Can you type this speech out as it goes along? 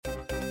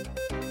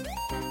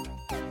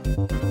Hi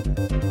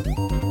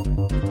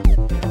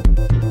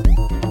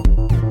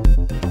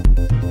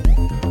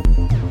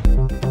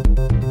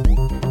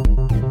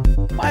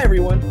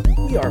everyone,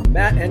 we are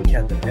Matt and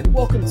Kevin, and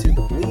welcome to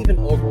the Believe in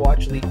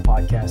Overwatch League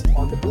podcast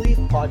on the Believe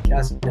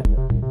Podcast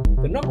Network,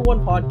 the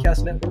 #1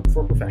 podcast network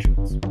for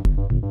professionals.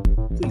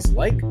 Please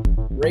like,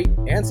 rate,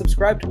 and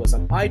subscribe to us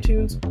on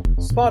iTunes,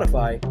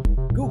 Spotify,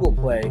 Google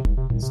Play,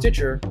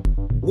 Stitcher,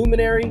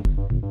 Luminary,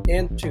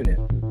 and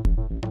TuneIn.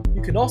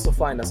 You can also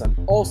find us on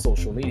all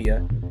social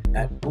media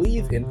at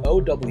Believe in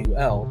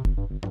OWL,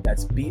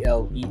 that's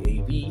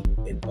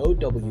BLEAV in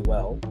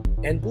OWL,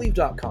 and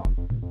Believe.com.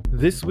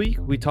 This week,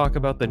 we talk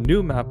about the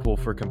new map pool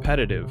for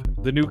competitive,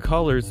 the new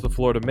colors the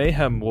Florida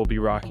Mayhem will be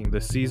rocking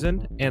this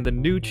season, and the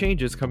new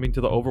changes coming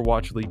to the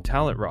Overwatch League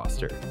talent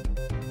roster.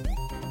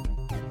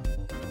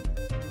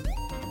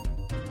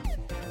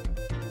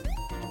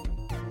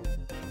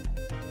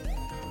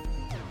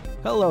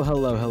 Hello,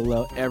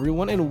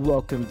 everyone, and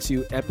welcome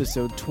to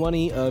episode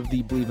 20 of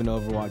the Believe in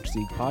Overwatch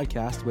League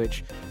podcast,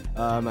 which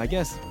I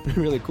guess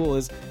really cool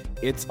is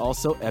it's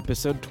also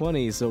episode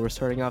 20, so we're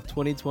starting off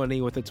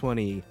 2020 with a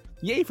 20.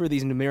 Yay for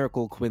these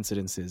numerical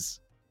coincidences.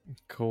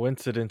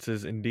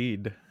 Coincidences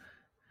indeed.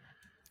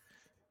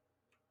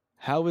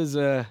 How is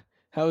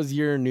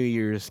your New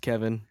Year's,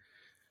 Kevin?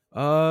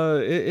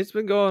 It's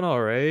been going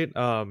all right.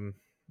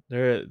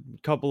 There are a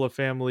couple of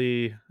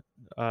family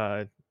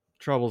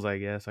troubles, I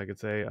guess I could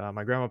say.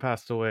 My grandma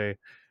passed away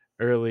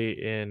early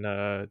in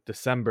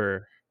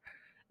December,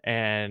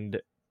 and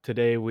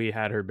today we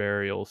had her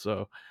burial.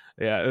 So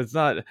yeah, it's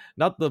not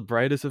the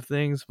brightest of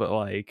things, but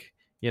like,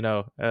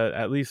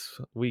 at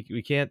least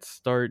we can't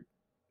start.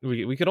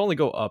 We could only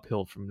go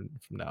uphill from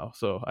now.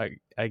 So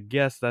I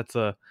guess it's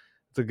a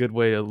good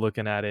way of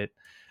looking at it.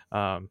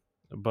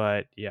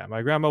 But yeah,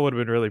 my grandma would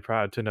have been really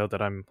proud to know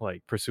that I'm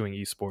like pursuing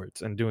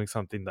esports and doing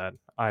something that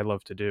I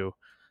love to do.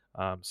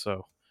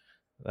 So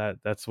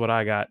that's what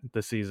I got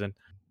this season.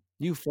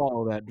 You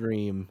follow that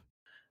dream.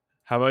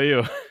 How about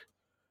you?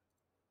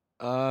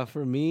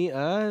 For me,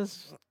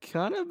 it's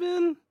kind of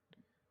been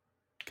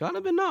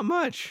not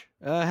much.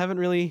 I haven't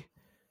really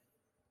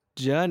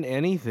done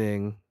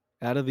anything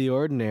out of the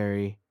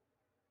ordinary.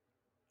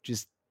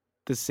 Just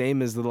the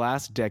same as the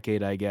last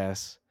decade, I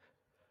guess.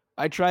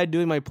 I tried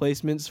doing my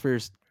placements for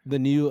the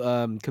new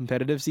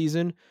competitive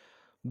season,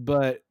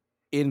 but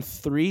in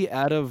 3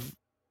 out of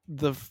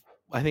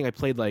I think I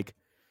played like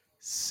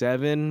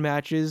 7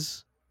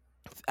 matches.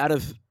 Out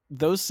of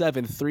those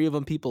 7, 3 of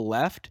them people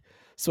left,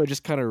 so I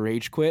just kind of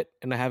rage quit,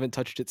 and I haven't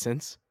touched it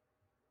since.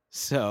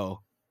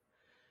 So,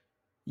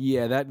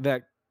 yeah,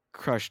 that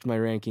crushed my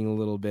ranking a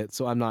little bit,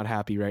 so I'm not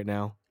happy right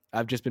now.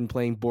 I've just been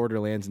playing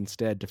Borderlands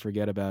instead to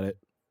forget about it.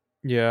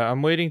 Yeah,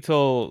 I'm waiting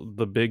till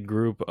the big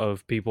group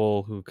of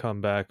people who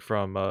come back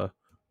from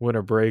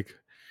winter break,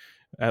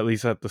 at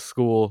least at the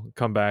school,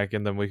 come back,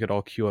 and then we could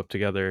all queue up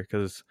together,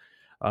 because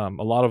a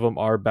lot of them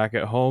are back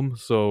at home.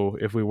 So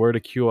if we were to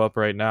queue up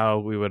right now,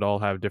 we would all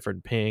have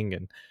different ping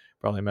and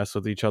probably mess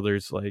with each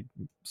other's like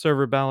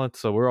server balance.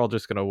 So we're all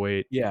just gonna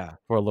wait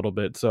for a little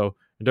bit. So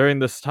during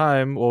this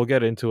time, we'll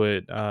get into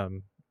it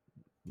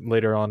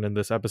later on in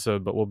this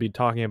episode, but we'll be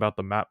talking about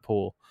the map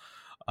pool.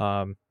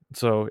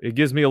 So it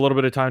gives me a little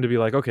bit of time to be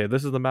like, okay,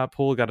 this is the map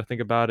pool, got to think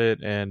about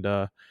it, and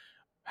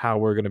how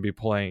we're going to be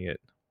playing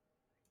it.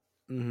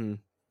 Mm-hmm.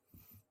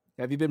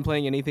 Have you been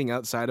playing anything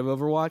outside of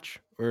Overwatch,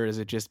 or has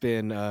it just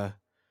been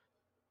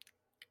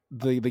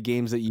the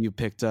games that you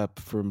picked up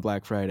from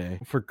Black Friday?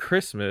 For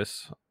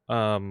Christmas,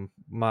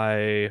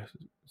 my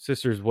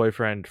sister's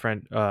boyfriend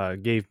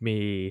gave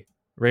me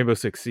Rainbow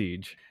Six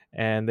Siege,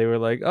 and they were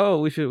like, "Oh,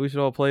 we should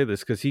all play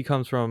this," because he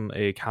comes from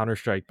a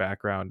Counter-Strike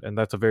background, and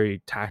that's a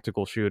very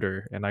tactical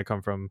shooter, and I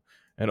come from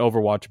an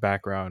Overwatch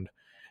background,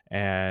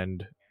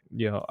 and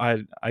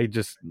I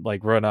just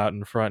like run out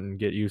in front and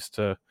get used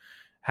to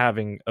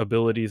having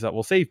abilities that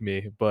will save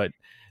me. But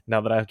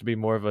now that I have to be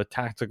more of a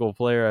tactical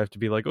player, I have to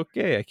be like,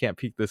 okay, I can't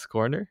peek this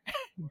corner,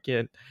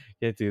 can't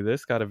do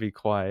this, got to be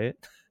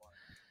quiet.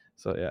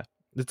 So yeah,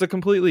 it's a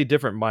completely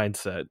different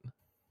mindset.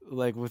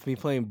 Like with me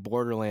playing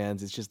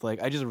Borderlands, it's just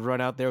like I just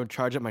run out there and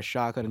charge up my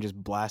shotgun and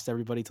just blast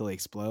everybody till they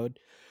explode,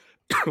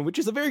 which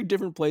is a very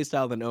different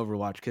playstyle than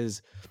Overwatch,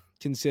 because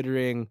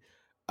considering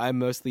I'm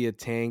mostly a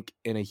tank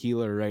and a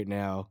healer right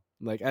now,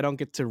 like I don't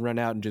get to run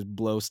out and just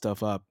blow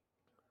stuff up.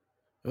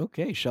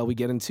 Okay, shall we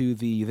get into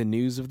the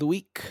news of the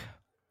week?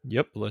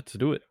 Yep, let's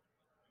do it.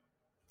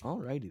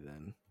 Alrighty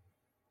then.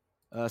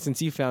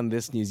 Since you found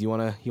this news, you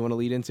wanna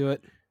lead into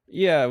it?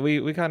 Yeah,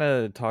 we kind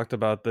of talked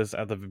about this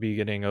at the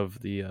beginning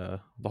of the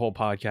whole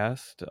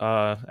podcast.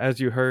 As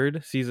you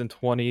heard, season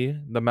 20,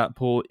 the map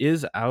pool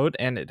is out,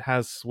 and it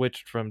has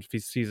switched from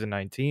season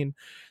 19.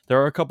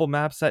 There are a couple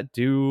maps that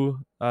do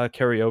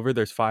carry over.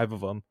 There's 5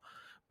 of them,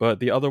 but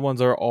the other ones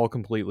are all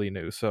completely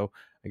new. So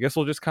I guess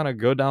we'll just kind of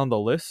go down the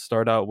list.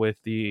 Start out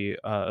with the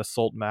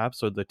assault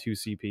maps, or the 2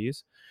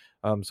 CPs.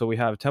 So we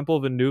have Temple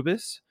of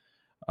Anubis,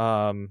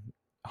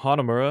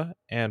 Hanamura,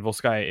 and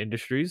Volskaya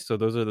Industries. So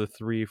those are the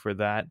 3 for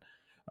that.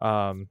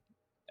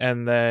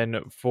 And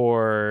then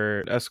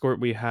for Escort,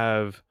 we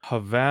have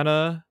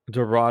Havana,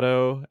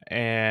 Dorado,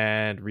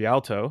 and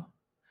Rialto.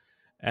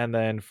 And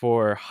then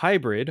for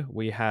Hybrid,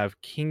 we have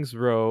Kings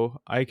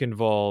Row,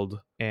 Eichenwald,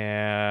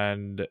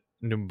 and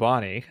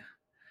Numbani.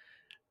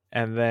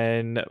 And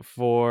then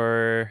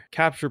for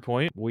Capture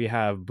Point, we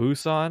have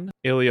Busan,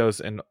 Ilios,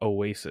 and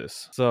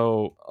Oasis.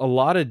 So a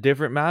lot of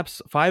different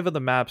maps. 5 of the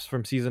maps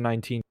from Season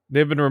 19,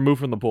 they've been removed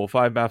from the pool.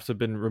 5 maps have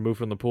been removed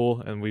from the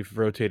pool, and we've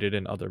rotated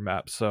in other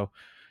maps. So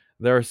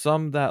there are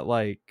some that,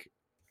 like,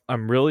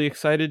 I'm really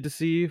excited to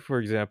see. For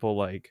example,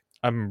 like,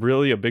 I'm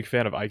really a big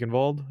fan of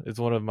Eichenwald. It's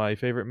one of my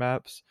favorite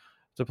maps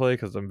to play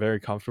because I'm very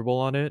comfortable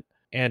on it.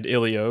 And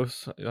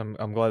Ilios.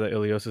 I'm glad that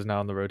Ilios is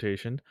now in the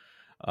rotation.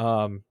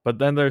 But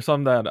then there's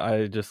some that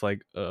I just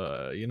like,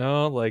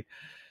 like,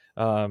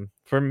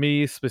 for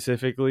me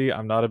specifically,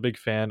 I'm not a big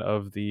fan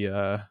of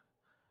the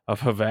of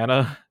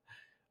Havana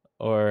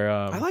or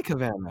I like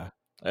Havana.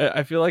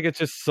 I feel like it's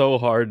just so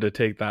hard to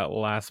take that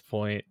last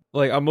point.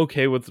 Like, I'm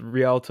okay with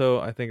Rialto.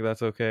 I think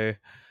that's okay.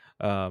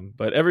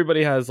 But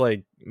everybody has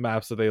like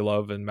maps that they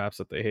love and maps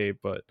that they hate,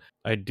 but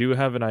I do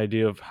have an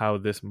idea of how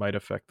this might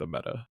affect the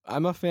meta.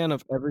 I'm a fan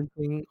of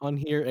everything on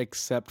here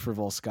except for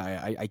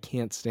Volskaya. I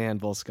can't stand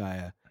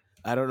Volskaya.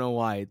 I don't know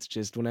why. It's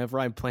just whenever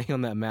I'm playing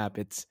on that map,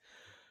 it's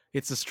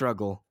a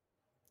struggle.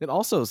 And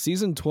also,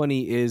 Season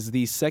 20 is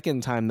the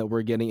second time that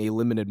we're getting a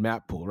limited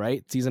map pool,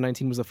 right? Season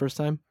 19 was the first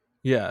time?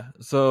 Yeah,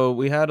 so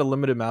we had a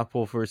limited map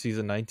pool for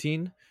Season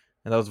 19,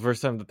 and that was the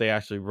first time that they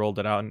actually rolled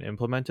it out and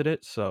implemented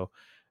it. So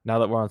now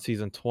that we're on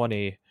Season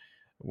 20,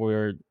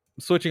 we're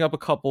switching up a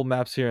couple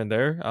maps here and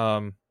there.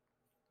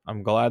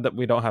 I'm glad that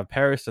we don't have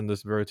Paris in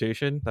this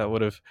rotation. That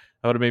would have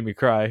made me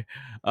cry.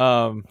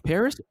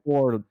 Paris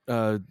or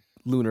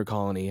Lunar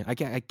Colony. I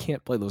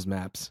can't play those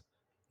maps.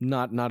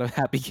 Not a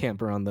happy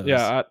camper on those.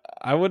 Yeah,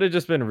 I would have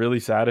just been really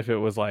sad if it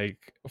was like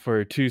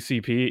for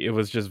 2CP, it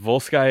was just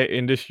Volskaya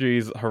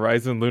Industries,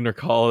 Horizon Lunar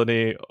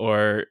Colony,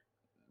 or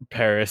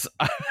Paris.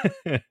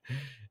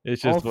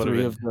 It's just all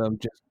three of them.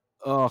 Just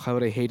how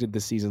would I hated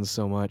this season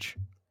so much.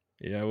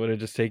 Yeah, it would have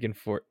just taken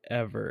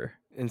forever.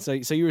 And so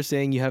you were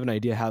saying you have an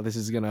idea how this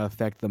is going to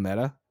affect the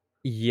meta?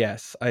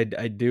 Yes, I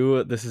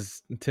do. This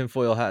is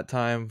tinfoil hat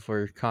time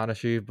for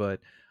Kanashi,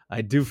 but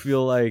I do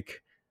feel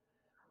like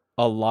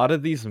a lot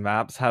of these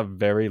maps have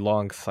very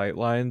long sight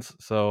lines,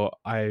 so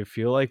I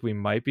feel like we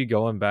might be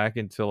going back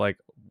into like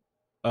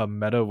a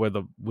meta where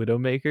the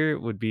Widowmaker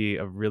would be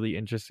a really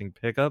interesting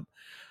pickup.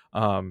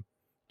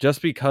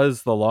 Just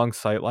because the long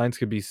sight lines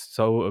could be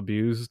so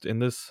abused in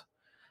this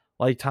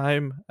like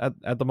time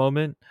at the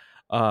moment.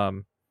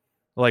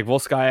 Like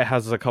Volskaya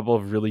has a couple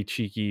of really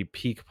cheeky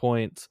peak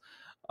points.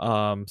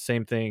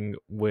 Same thing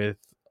with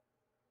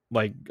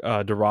like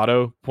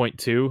Dorado point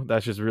 2.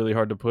 That's just really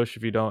hard to push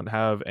if you don't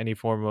have any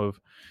form of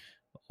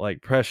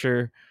like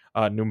pressure.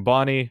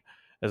 Numbani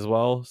as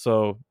well.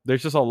 So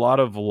there's just a lot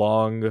of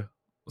long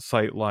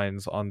sight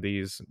lines on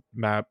these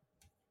map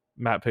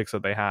picks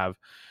that they have.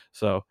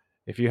 So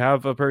if you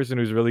have a person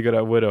who's really good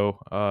at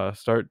Widow,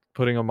 start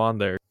putting them on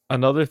there.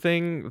 Another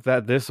thing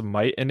that this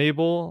might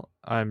enable,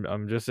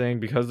 I'm just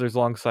saying, because there's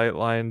long sight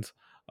lines,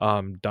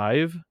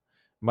 dive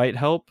might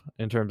help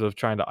in terms of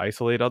trying to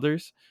isolate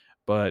others,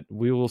 but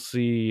we will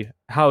see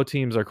how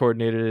teams are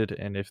coordinated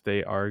and if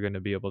they are going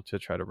to be able to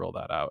try to roll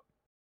that out.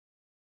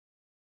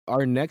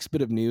 Our next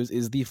bit of news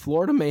is the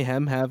Florida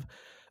Mayhem have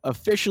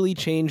officially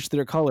changed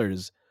their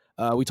colors.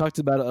 We talked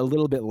about it a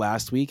little bit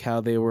last week,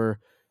 how they were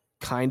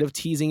kind of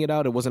teasing it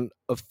out. It wasn't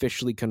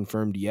officially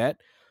confirmed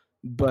yet,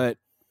 but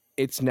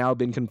it's now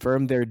been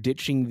confirmed. They're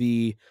ditching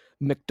the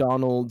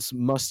McDonald's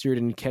mustard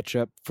and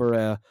ketchup for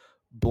a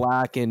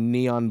black and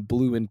neon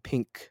blue and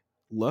pink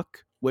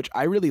look, which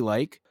I really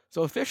like.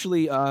 So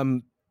officially,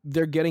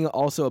 they're getting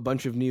also a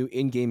bunch of new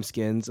in-game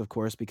skins, of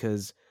course,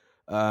 because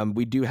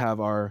we do have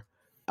our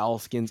owl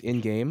skins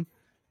in-game.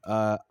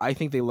 I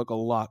think they look a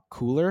lot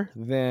cooler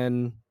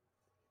than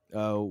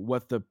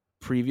what the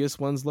previous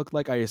ones looked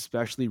like. I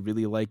especially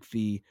really like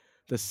the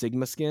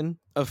Sigma skin.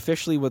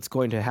 Officially, what's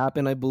going to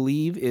happen, I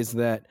believe, is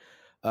that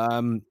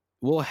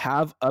we'll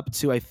have up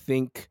to, I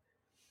think,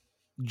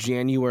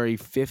 January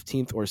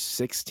 15th or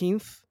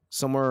 16th,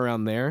 somewhere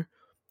around there,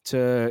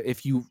 to,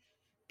 if you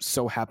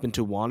so happen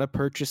to want to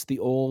purchase the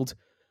old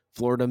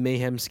Florida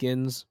Mayhem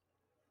skins,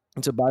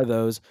 to buy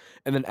those.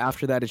 And then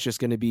after that, it's just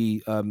going to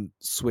be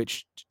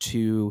switched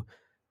to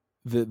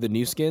the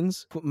new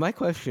skins. My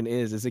question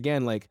is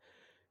again, like,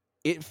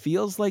 it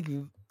feels like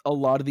a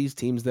lot of these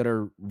teams that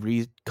are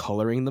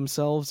recoloring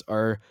themselves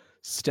are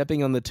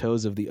stepping on the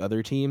toes of the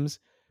other teams,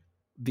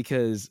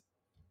 because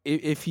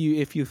if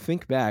you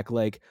think back,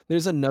 like,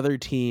 there's another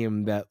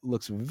team that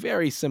looks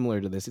very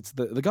similar to this. It's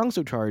the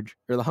Guangzhou Charge,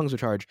 or the Hangzhou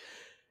Charge,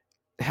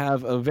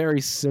 have a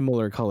very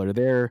similar color.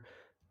 They're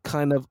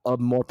kind of a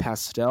more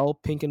pastel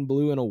pink and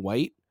blue and a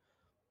white,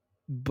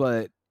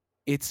 but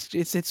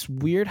it's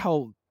weird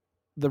how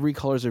the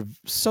recolors are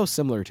so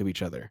similar to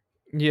each other.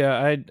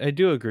 Yeah, I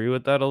do agree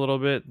with that a little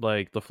bit.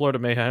 Like, the Florida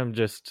Mayhem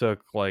just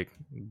took like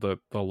the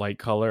light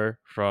color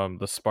from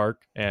the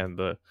Spark and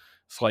the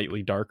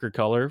slightly darker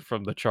color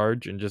from the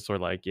charge, and just were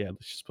like, yeah,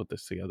 let's just put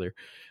this together.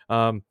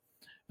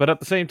 But at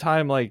the same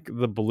time, like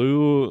the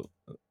blue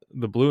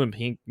and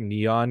pink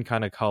neon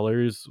kind of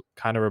colors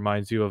kind of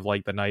reminds you of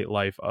like the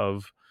nightlife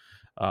of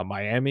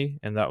Miami,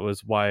 and that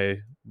was why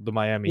the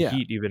Miami Yeah.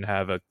 Heat even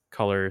have a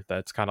color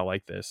that's kind of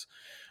like this.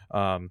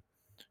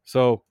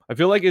 So I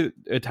feel like it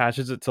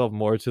attaches itself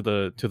more to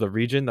the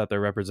region that they're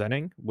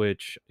representing,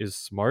 which is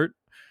smart.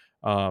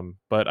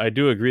 But I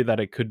do agree that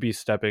it could be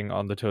stepping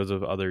on the toes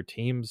of other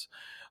teams.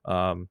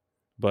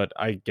 But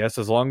I guess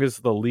as long as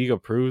the league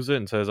approves it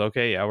and says,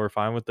 okay, yeah, we're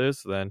fine with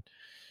this, then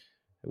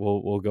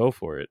we'll go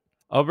for it.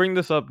 I'll bring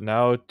this up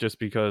now just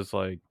because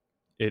like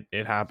it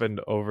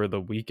happened over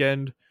the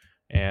weekend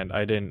and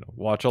I didn't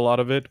watch a lot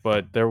of it,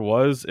 but there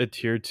was a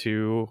tier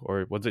 2,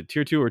 or was it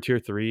tier 2 or tier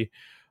 3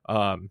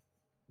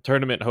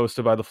 tournament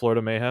hosted by the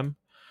Florida Mayhem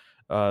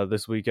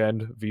this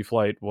weekend.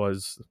 V-Flight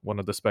was one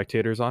of the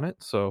spectators on it,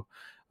 so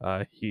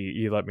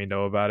he let me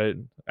know about it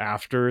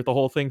after the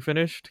whole thing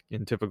finished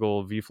in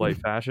typical V-Flight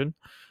fashion.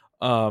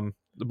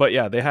 But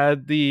yeah, they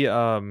had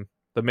the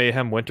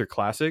Mayhem Winter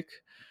Classic,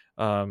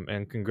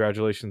 and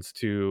congratulations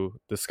to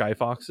the Sky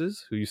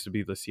Foxes, who used to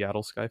be the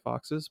Seattle Sky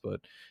Foxes, but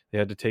they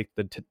had to take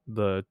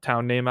the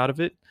town name out of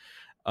it.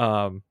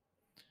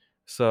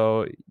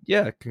 So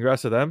yeah,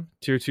 congrats to them.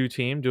 Tier 2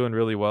 team doing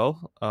really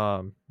well,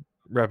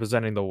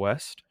 representing the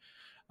West.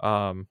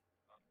 And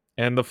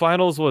the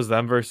finals was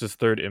them versus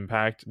Third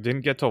Impact.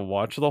 Didn't get to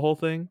watch the whole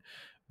thing,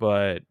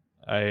 but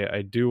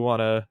I do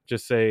want to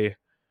just say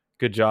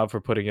good job for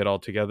putting it all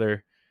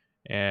together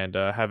and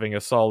having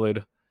a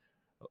solid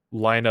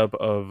lineup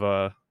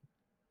of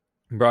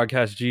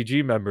Broadcast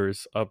GG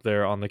members up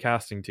there on the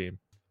casting team.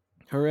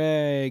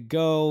 Hooray,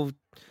 go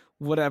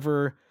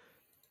whatever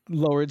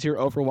lower tier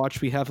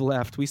Overwatch we have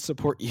left. We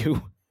support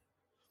you.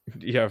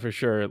 Yeah, for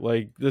sure.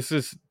 Like this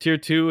is tier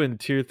 2 and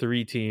tier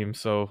 3 team,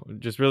 so I'm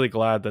just really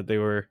glad that they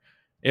were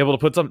able to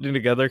put something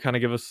together, kind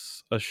of give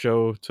us a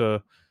show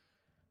to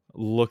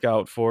look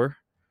out for,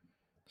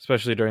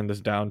 especially during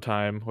this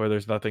downtime where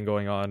there's nothing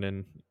going on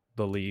in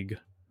the league.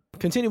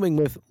 Continuing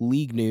with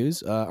league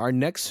news, our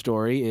next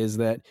story is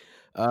that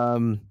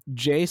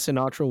Jay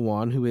Sinatra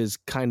Wan, who is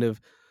kind of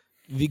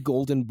the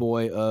golden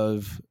boy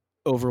of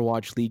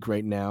Overwatch League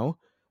right now,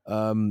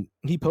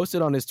 he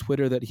posted on his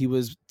Twitter that he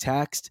was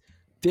taxed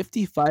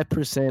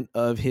 55%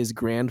 of his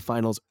grand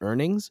finals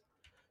earnings.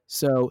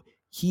 So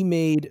he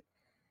made,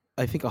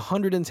 I think,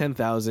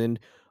 110,000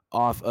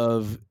 off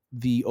of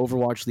the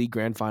Overwatch League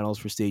grand finals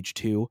for stage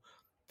 2.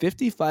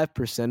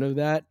 55% of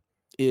that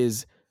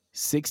is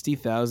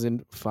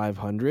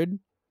 60,500.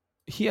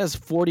 He has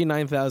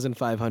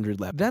 49,500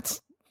 left.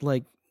 That's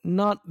like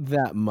not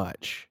that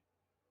much,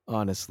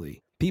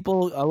 honestly.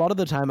 People, a lot of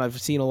the time,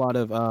 I've seen a lot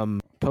of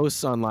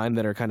posts online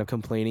that are kind of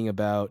complaining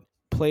about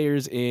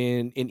players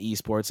in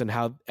esports and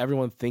how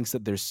everyone thinks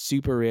that they're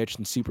super rich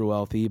and super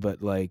wealthy,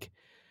 but like,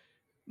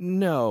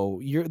 no,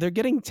 they're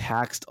getting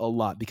taxed a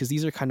lot because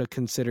these are kind of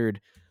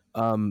considered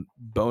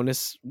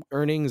bonus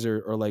earnings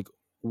or like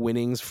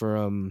winnings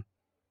from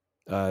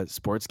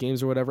sports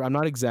games or whatever. I'm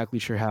not exactly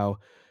sure how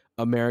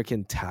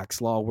American tax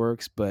law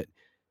works, but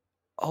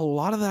a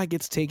lot of that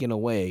gets taken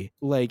away,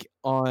 like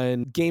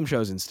on game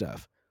shows and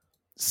stuff.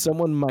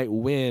 Someone might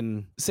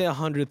win, say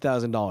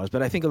 $100,000,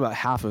 but I think about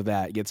half of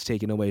that gets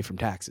taken away from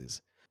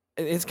taxes.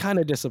 It's kind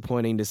of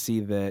disappointing to see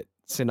that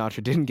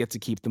Sinatra didn't get to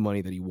keep the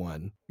money that he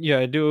won. Yeah,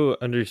 I do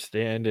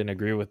understand and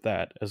agree with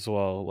that as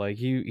well. Like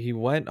he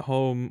went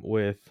home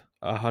with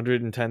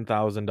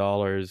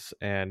 $110,000,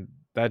 and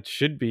that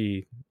should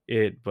be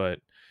it,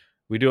 but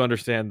we do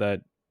understand that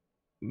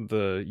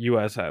the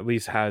US at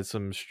least has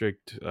some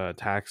strict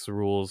tax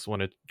rules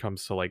when it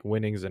comes to like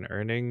winnings and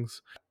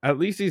earnings. At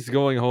least he's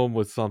going home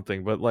with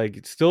something, but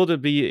like still to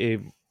be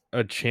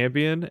a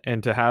champion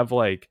and to have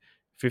like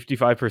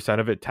 55%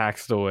 of it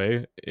taxed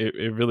away,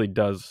 it really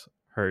does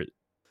hurt.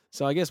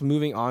 So I guess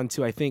moving on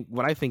to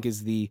what I think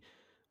is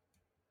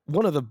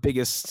one of the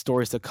biggest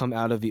stories to come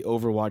out of the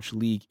Overwatch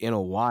League in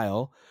a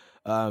while.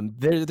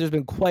 There's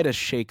been quite a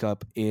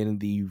shakeup in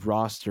the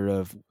roster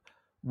of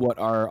what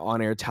our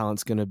on-air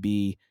talent's going to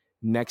be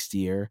next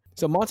year.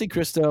 So Monte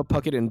Cristo,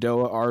 Puckett, and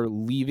Doa are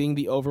leaving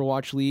the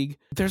Overwatch League.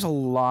 There's a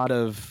lot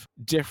of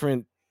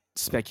different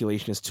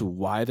speculation as to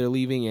why they're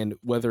leaving and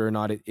whether or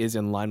not it is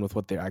in line with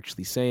what they're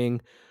actually saying.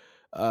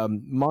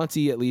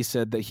 Monty at least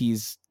said that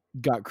he's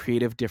got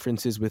creative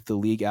differences with the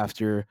league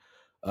after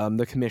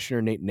the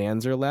commissioner Nate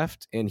Nanzer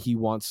left, and he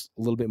wants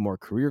a little bit more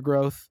career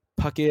growth.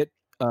 Puckett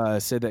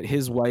said that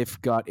his wife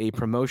got a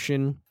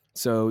promotion,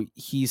 so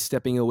he's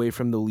stepping away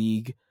from the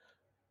league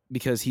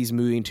because he's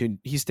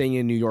staying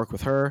in New York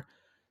with her,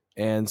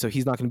 and so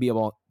he's not going to be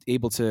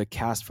able to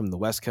cast from the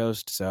West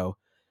Coast. So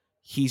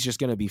he's just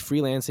going to be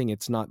freelancing.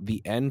 It's not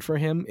the end for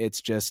him. It's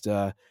just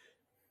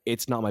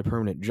it's not my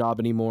permanent job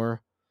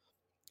anymore.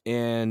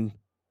 And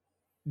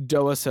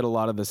Doa said a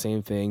lot of the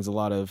same things. A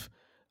lot of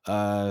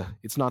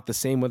it's not the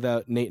same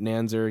without Nate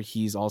Nanzer.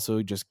 He's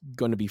also just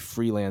going to be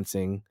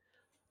freelancing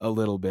a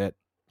little bit.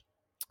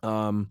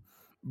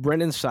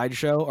 Brendan's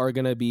Sideshow are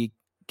going to be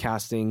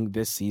casting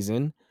this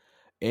season,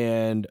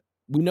 And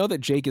we know that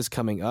Jake is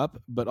coming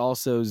up, but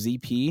also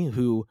ZP,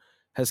 who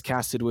has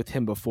casted with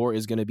him before,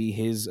 is going to be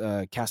his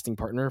casting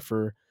partner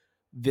for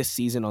this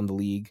season on the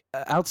league.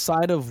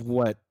 Outside of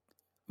what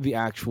the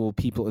actual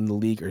people in the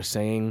league are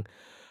saying,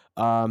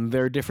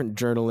 there are different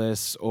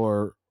journalists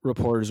or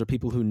reporters or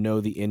people who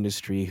know the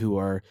industry who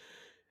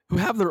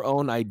have their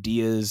own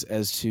ideas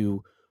as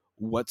to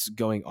what's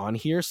going on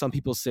here. Some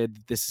people said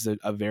this is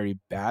a very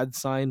bad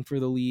sign for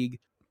the league.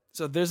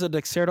 So there's a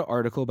Dexerta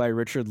article by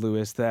Richard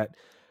Lewis that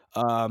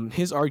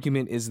his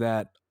argument is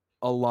that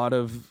a lot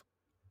of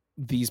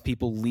these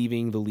people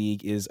leaving the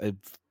league is a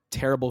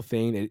terrible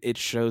thing. It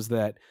shows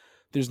that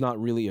there's not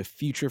really a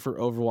future for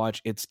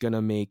Overwatch. It's going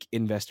to make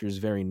investors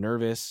very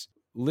nervous.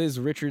 Liz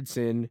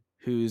Richardson,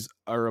 who's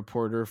a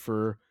reporter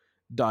for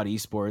Dot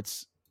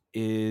Esports,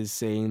 is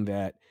saying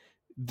that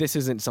this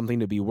isn't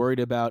something to be worried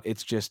about.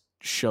 It's just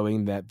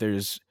showing that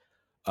there's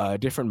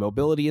different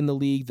mobility in the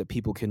league, that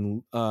people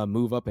can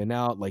move up and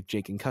out, like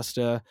Jake and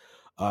Custa.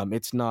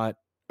 It's not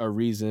a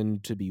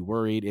reason to be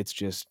worried. It's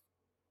just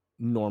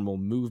normal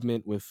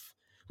movement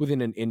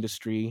within an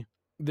industry.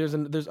 There's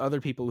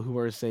other people who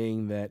are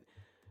saying that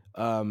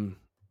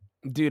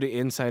due to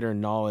insider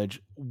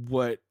knowledge,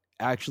 what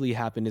actually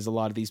happened is a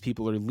lot of these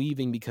people are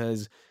leaving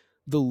because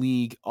the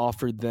league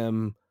offered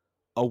them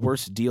a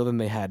worse deal than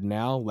they had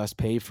now, less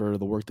pay for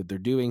the work that they're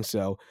doing.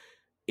 So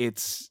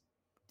it's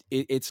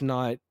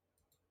not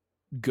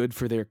good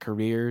for their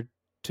career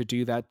to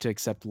do that, to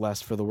accept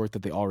less for the work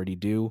that they already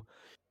do.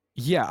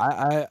 Yeah,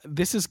 I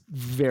this is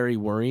very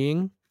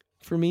worrying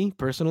for me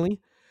personally,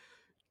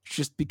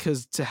 just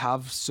because to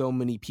have so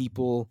many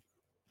people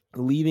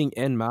leaving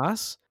en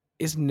masse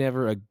is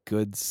never a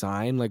good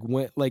sign. Like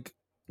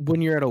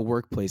when you're at a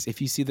workplace,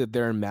 if you see that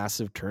there are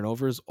massive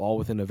turnovers all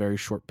within a very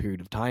short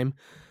period of time,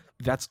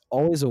 that's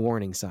always a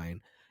warning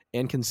sign.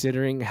 And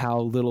considering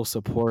how little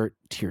support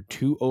tier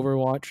 2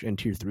 Overwatch and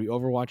tier 3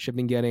 Overwatch have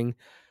been getting,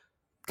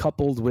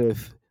 coupled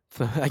with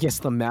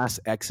the mass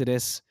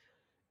exodus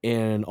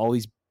and all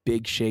these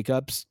big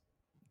shakeups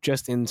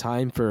just in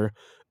time for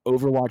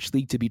Overwatch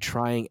League to be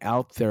trying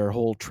out their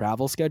whole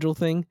travel schedule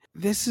thing,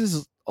 this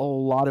is a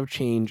lot of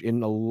change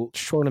in a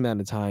short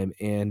amount of time,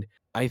 and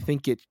I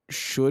think it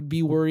should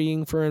be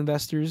worrying for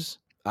investors.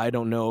 I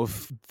don't know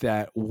if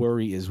that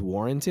worry is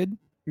warranted.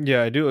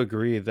 Yeah, I do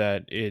agree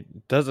that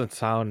it doesn't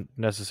sound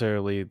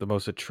necessarily the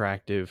most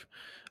attractive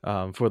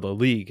for the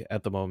league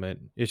at the moment.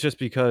 It's just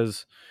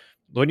because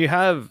when you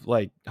have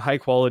like high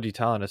quality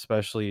talent,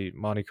 especially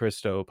Monte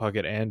Cristo,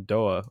 Puckett, and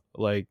Doa,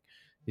 like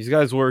these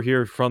guys were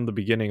here from the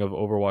beginning of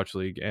Overwatch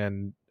League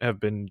and have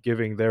been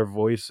giving their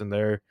voice and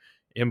their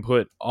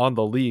input on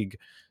the league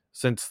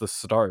since the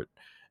start.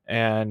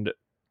 And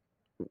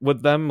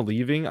with them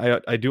leaving,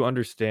 I do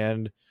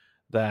understand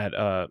that.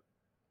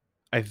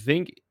 I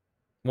think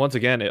once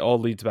again it all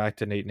leads back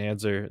to Nate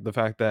Nanzer, the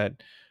fact that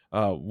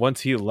once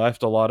he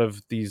left, a lot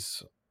of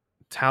these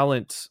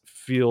talents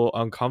feel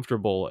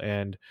uncomfortable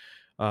and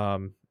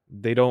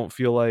they don't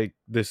feel like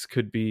this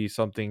could be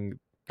something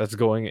that's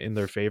going in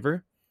their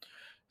favor.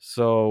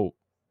 So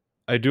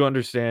I do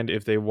understand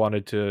if they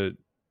wanted to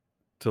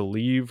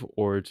leave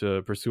or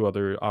to pursue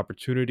other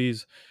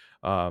opportunities.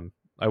 I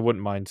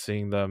wouldn't mind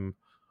seeing them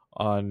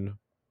on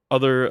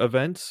other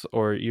events,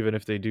 or even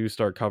if they do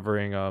start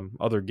covering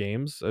other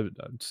games,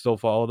 I'd still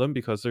follow them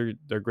because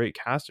they're great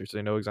casters.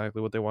 They know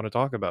exactly what they want to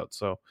talk about.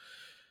 So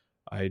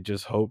I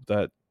just hope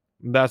that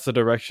that's the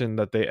direction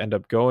that they end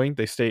up going.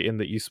 They stay in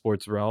the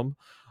esports realm.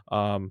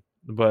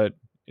 But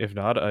if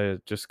not,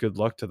 just good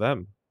luck to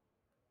them.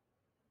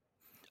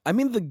 I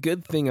mean, the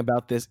good thing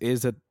about this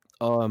is that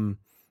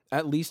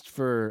at least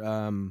for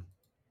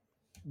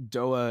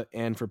Doa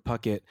and for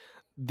Puckett,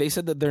 they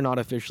said that they're not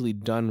officially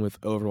done with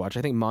Overwatch.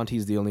 I think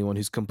Monty's the only one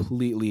who's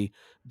completely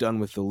done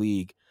with the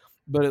league,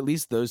 but at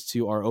least those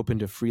two are open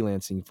to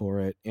freelancing for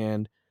it.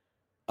 And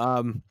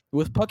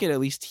with Puckett, at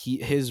least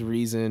his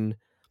reason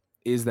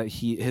is that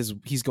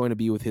he's going to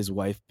be with his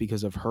wife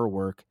because of her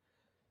work.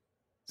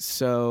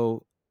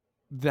 So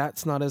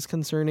that's not as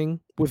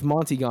concerning. With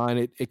Monty gone,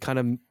 it kind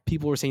of,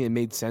 people were saying it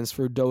made sense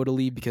for Doa to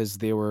leave because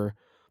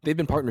they've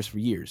been partners for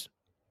years.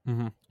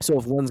 Mm-hmm. So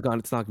if one's gone,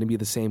 it's not going to be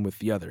the same with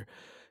the other.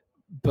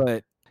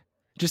 But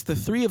just the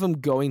three of them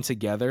going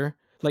together,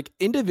 like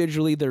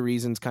individually, their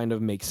reasons kind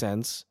of make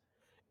sense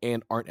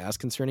and aren't as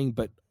concerning,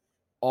 but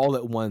all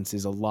at once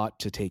is a lot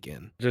to take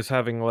in. Just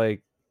having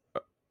like,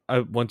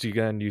 once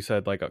again, you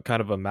said like a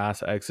kind of a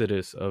mass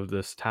exodus of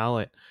this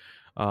talent.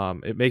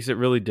 It makes it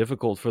really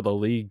difficult for the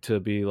league to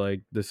be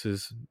like, this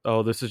is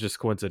just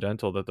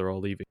coincidental that they're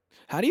all leaving.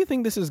 How do you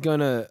think this is going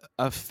to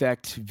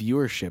affect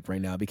viewership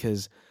right now?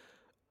 Because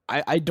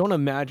I don't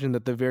imagine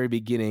that the very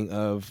beginning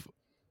of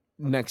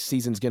next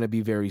season's going to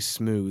be very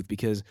smooth,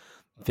 because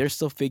they're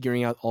still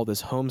figuring out all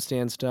this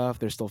homestand stuff.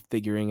 They're still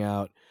figuring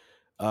out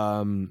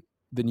the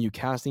new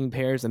casting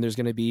pairs, and there's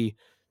going to be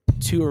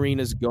 2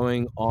 arenas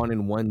going on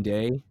in one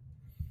day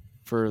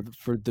for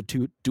the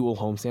 2 dual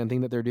homestand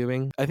thing that they're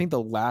doing. I think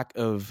the lack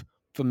of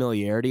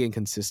familiarity and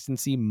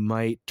consistency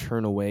might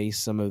turn away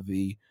some of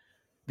the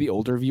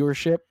older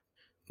viewership.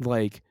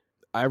 Like,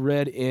 I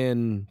read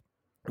in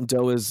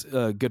Doa's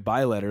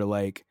goodbye letter,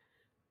 like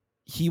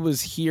he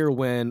was here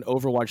when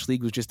Overwatch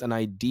League was just an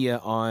idea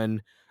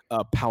on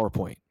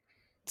PowerPoint.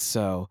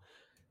 So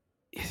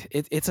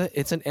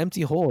it's an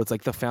empty hole. It's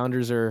like the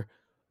founders are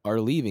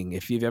leaving.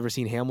 If you've ever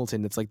seen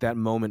Hamilton, it's like that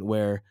moment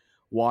where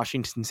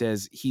Washington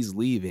says he's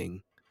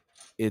leaving.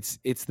 It's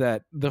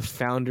that the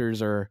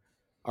founders are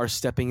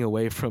stepping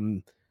away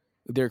from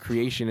their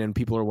creation, and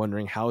people are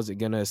wondering how is it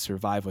going to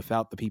survive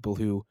without the people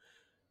who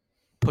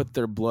put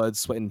their blood,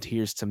 sweat, and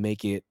tears to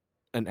make it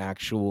an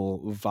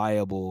actual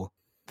viable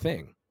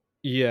thing.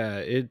 Yeah,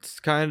 it's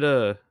kind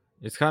of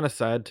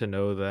sad to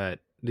know that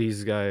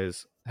these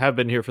guys have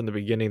been here from the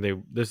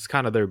beginning. This is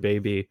kind of their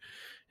baby,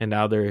 and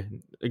now they're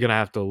gonna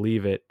have to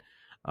leave it.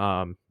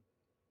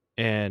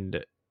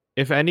 And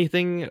if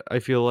anything, I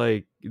feel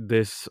like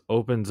this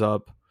opens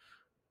up.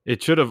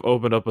 It should have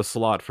opened up a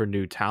slot for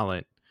new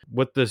talent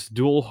with this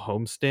dual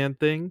homestand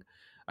thing.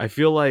 I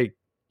feel like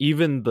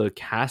even the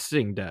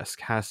casting desk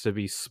has to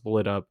be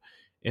split up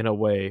in a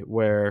way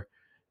where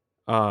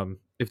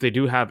if they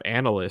do have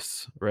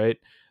analysts, right,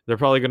 they're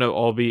probably going to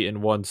all be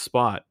in one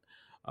spot.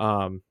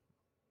 Or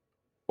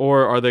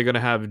are they going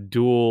to have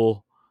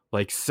dual,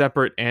 like,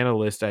 separate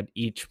analysts at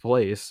each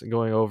place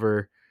going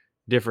over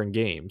different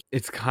games?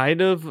 It's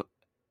kind of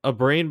a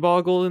brain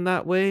boggle in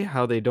that way,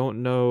 how they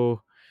don't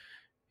know.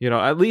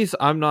 At least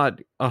I'm not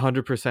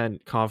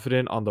 100%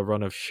 confident on the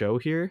run of show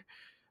here,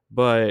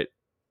 but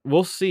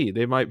we'll see.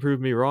 They might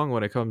prove me wrong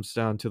when it comes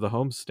down to the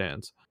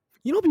homestands.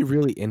 It'd be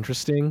really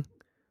interesting.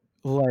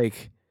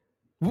 Like,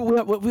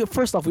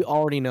 first off, we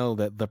already know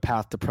that the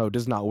path to pro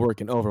does not work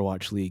in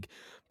Overwatch League,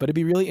 but it'd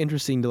be really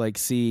interesting to like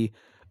see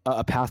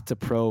a path to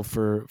pro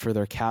for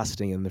their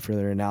casting and for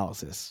their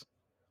analysis,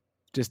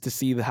 just to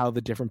see how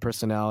the different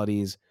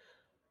personalities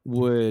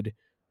would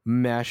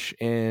mesh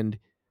and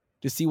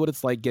to see what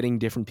it's like getting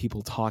different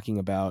people talking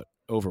about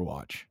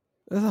Overwatch.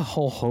 The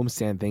whole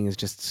homestand thing is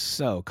just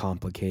so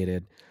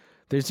complicated.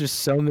 There's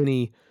just so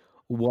many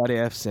what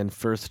ifs and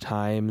first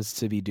times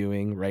to be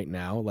doing right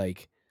now.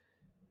 Like,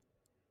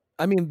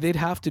 I mean, they'd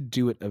have to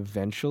do it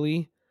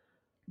eventually,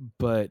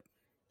 but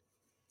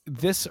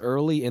this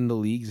early in the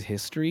league's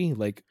history,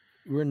 like,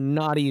 we're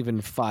not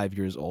even 5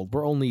 years old.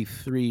 We're only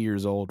 3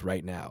 years old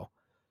right now.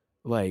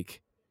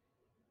 Like,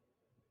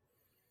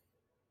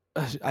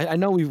 I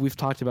know we've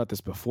talked about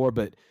this before,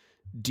 but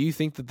do you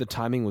think that the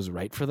timing was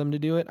right for them to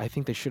do it? I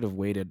think they should have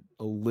waited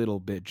a little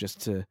bit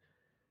just to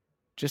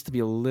be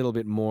a little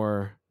bit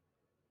more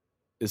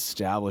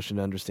established and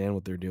understand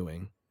what they're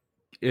doing.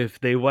 If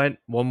they went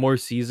one more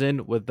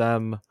season with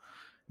them,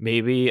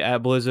 maybe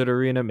at Blizzard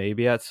Arena,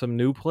 maybe at some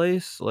new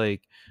place,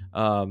 like,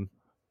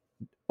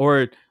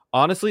 or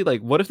honestly,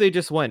 like, what if they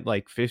just went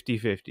like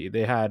 50-50?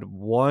 They had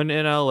one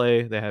in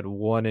LA, they had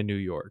one in New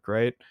York,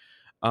 right?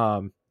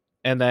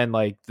 And then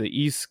like the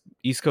East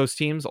Coast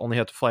teams only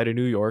have to fly to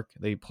New York.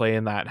 They play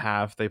in that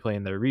half, they play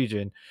in their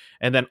region,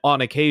 and then on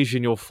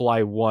occasion you'll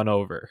fly one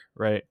over,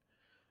 right?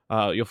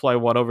 You'll fly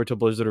one over to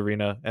Blizzard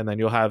Arena, and then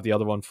you'll have the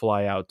other one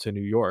fly out to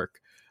New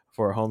York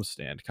for a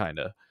homestand, kind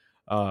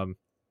of.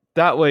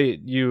 That way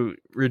you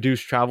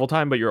reduce travel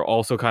time, but you're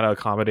also kind of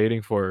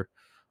accommodating for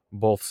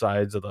both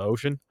sides of the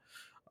ocean,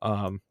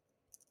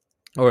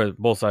 or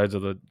both sides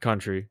of the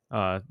country.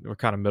 We're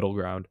kind of middle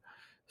ground.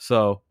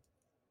 So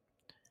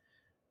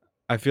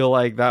I feel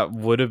like that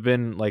would have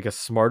been like a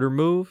smarter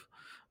move.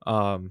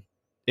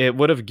 It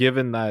would have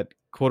given that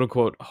quote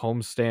unquote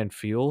homestand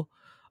feel,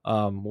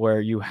 where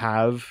you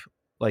have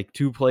like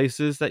two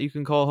places that you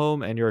can call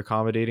home and you're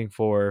accommodating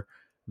for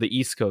the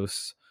East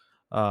Coast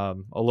a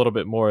little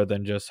bit more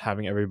than just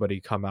having everybody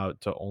come out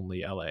to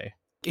only LA.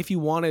 If you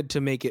wanted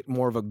to make it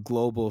more of a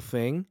global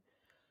thing,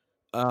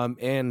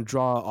 and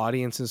draw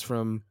audiences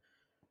from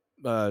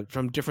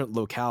different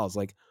locales,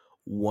 like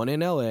one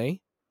in LA,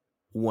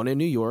 one in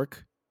New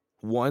York,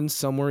 one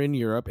somewhere in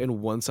Europe,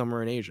 and one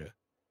somewhere in Asia.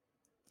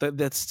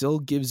 That still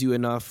gives you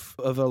enough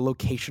of a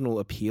locational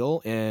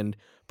appeal and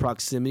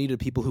proximity to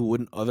people who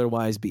wouldn't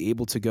otherwise be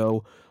able to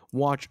go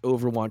watch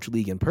Overwatch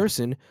League in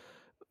person,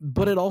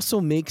 but it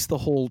also makes the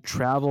whole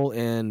travel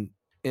and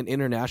an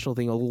international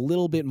thing a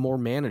little bit more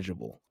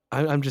manageable.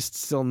 I'm just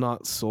still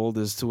not sold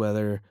as to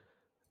whether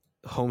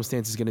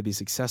Homestance is going to be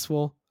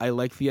successful. I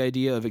like the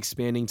idea of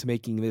expanding to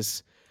making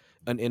this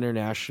an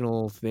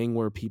international thing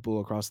where people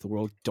across the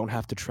world don't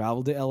have to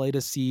travel to LA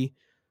to see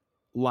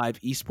live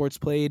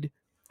esports played.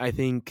 I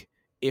think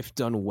if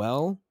done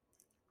well,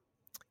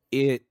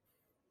 it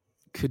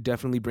could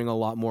definitely bring a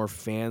lot more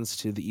fans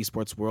to the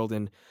esports world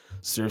and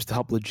serves to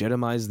help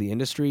legitimize the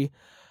industry.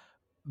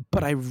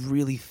 But I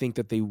really think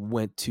that they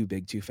went too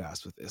big too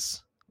fast with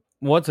this.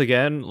 Once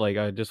again, like,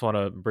 I just want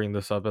to bring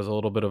this up as a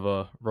little bit of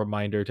a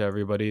reminder to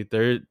everybody.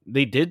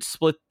 They did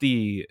split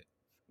the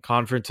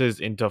conferences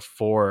into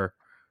 4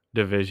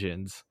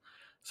 divisions.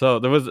 So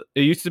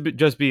it used to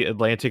just be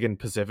Atlantic and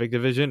Pacific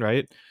division,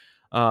 right?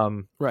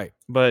 Right.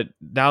 But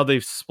now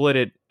they've split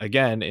it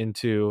again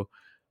into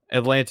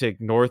Atlantic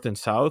North and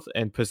South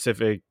and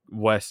Pacific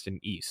West and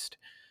East.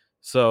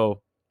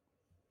 So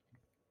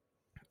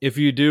if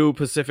you do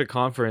Pacific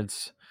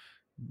Conference,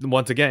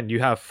 once again, you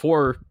have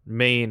 4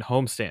 main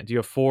homestands. You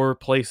have 4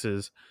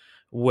 places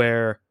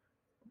where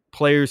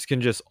players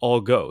can just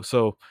all go.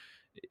 So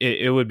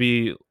it would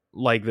be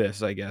like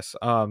this, I guess.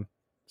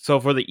 So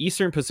for the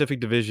Eastern Pacific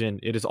Division,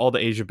 it is all the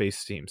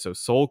Asia-based teams. So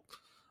Seoul,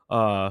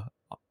 uh,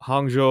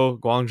 Hangzhou,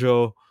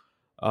 Guangzhou,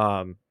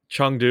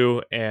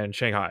 Chengdu, and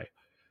Shanghai.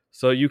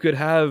 So you could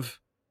have,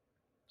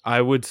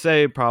 I would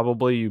say,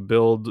 probably you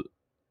build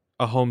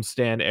a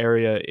homestand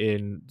area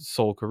in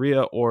Seoul,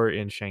 Korea, or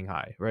in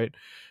Shanghai, right?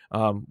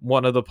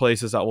 One of the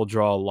places that will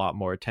draw a lot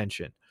more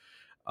attention.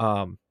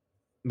 Um,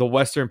 the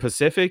Western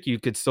Pacific, you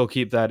could still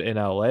keep that in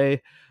LA,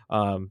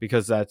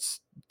 because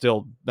that's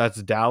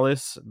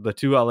Dallas, the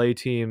 2 LA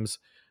teams,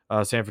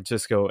 San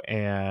Francisco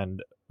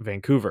and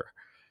Vancouver.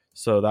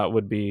 So that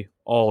would be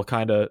all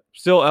kind of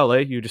still LA.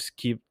 You just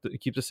keep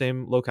the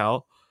same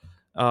locale.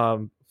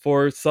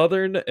 For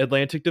Southern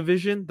Atlantic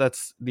Division,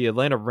 that's the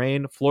Atlanta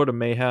Reign, Florida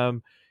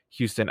Mayhem,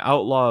 Houston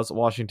Outlaws,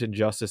 Washington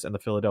Justice, and the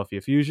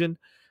Philadelphia Fusion.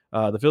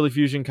 The Philly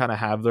Fusion kind of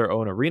have their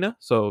own arena,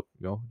 so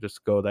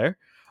just go there.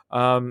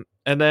 And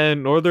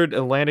then Northern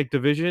Atlantic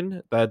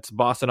Division, that's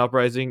Boston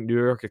Uprising, New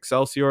York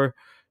Excelsior,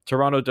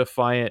 Toronto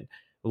Defiant,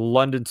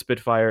 London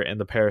Spitfire, and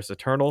the Paris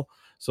Eternal.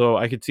 So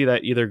I could see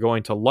that either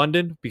going to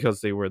London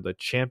because they were the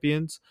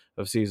champions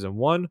of Season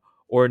 1,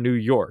 or New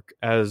York,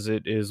 as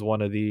it is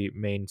one of the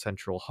main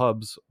central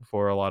hubs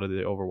for a lot of the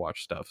Overwatch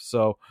stuff.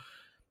 So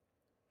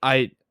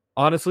I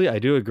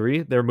do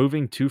agree they're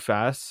moving too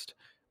fast.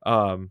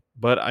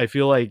 But I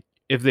feel like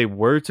if they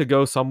were to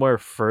go somewhere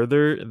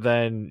further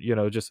than,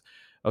 just,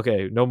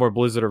 okay, no more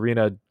Blizzard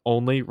Arena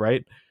only,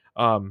 right?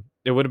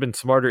 It would have been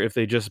smarter if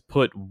they just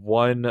put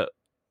one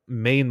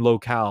main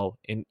locale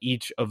in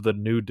each of the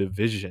new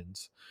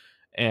divisions.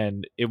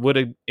 And it would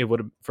have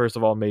first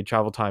of all made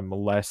travel time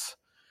less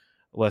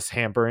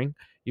hampering.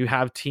 You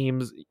have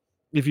teams,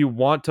 if you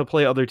want to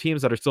play other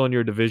teams that are still in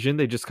your division,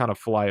 they just kind of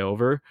fly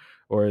over,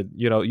 or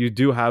you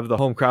do have the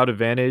home crowd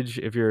advantage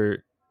if you're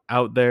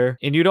out there,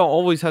 and you don't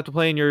always have to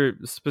play in your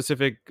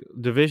specific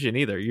division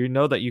either. You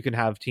know that you can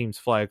have teams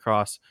fly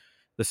across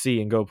the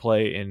sea and go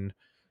play in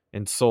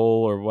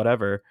Seoul or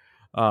whatever.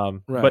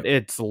 Right. But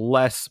it's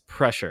less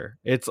pressure.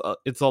 It's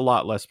a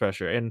lot less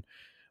pressure, and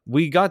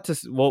we got to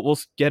we'll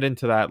get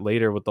into that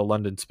later with the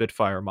London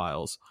Spitfire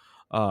miles.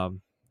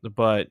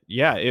 But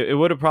yeah, it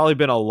would have probably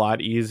been a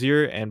lot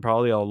easier and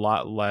probably a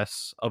lot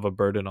less of a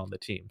burden on the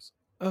teams.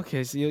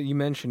 Okay, so you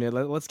mentioned it.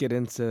 Let's get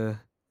into.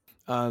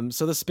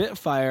 So the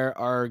Spitfire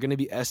are going to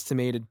be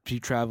estimated to be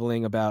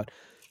traveling about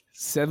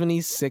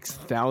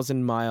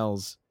 76,000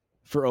 miles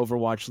for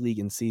Overwatch League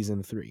in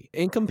Season 3.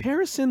 In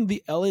comparison,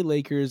 the LA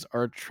Lakers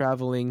are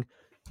traveling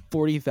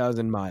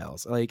 40,000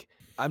 miles. Like,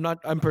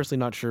 I'm personally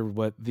not sure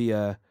what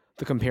the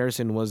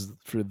comparison was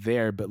for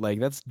there, but like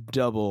that's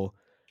double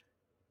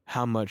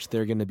how much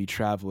they're going to be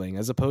traveling,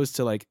 as opposed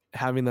to like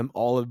having them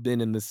all have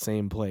been in the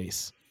same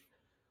place.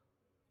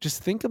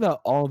 Just think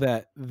about all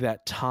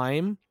that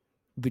time,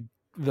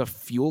 the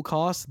fuel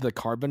cost, the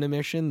carbon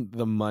emission,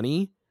 the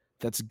money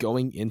that's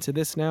going into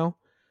this now.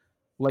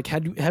 Like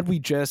had we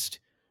just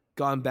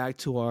gone back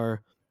to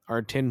our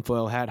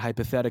tinfoil hat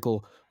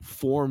hypothetical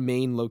 4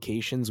 main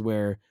locations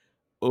where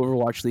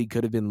Overwatch League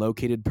could have been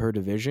located per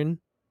division,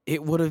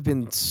 it would have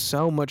been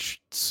so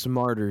much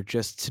smarter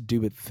just to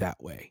do it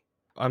that way.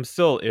 I'm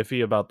still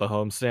iffy about the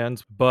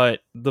homestands, but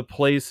the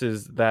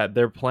places that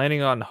they're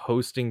planning on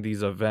hosting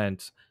these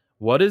events,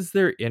 what is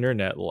their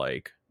internet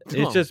like?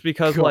 It's just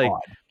because God. like,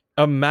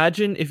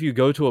 imagine if you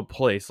go to a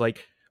place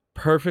like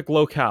perfect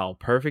locale,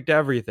 perfect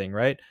everything,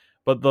 right?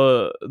 But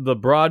the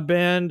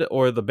broadband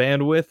or the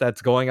bandwidth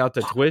that's going out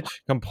to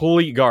Twitch,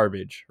 complete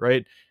garbage,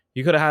 right?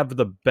 You could have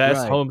the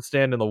best Right.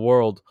 homestand in the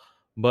world,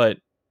 but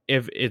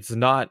if it's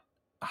not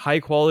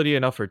high quality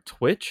enough for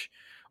Twitch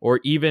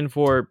or even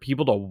for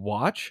people to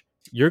watch,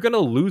 you're going to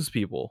lose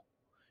people.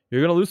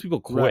 You're going to lose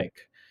people quick. Right.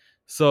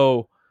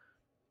 So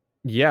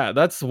yeah,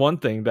 that's one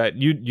thing that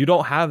you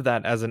don't have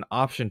that as an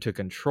option to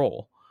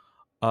control.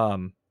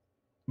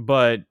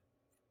 But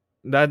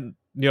that,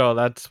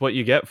 that's what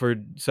you get for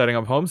setting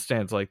up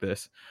homestands like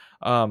this.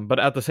 But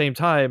at the same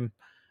time,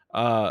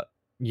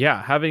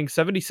 having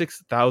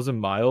 76,000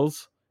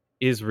 miles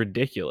is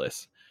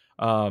ridiculous.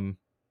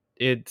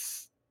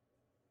 It's,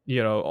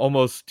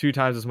 almost 2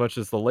 times as much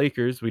as the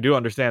Lakers. We do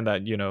understand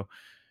that,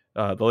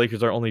 the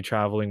Lakers are only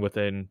traveling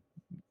within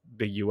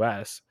the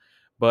US,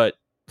 but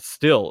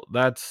still,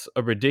 that's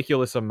a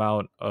ridiculous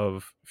amount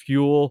of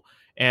fuel.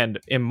 And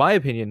in my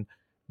opinion,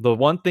 the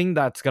one thing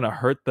that's going to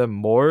hurt them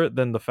more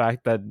than the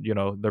fact that,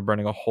 they're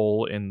burning a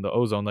hole in the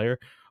ozone layer,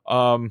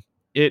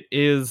 it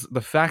is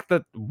the fact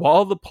that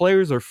while the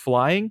players are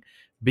flying,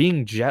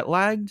 being jet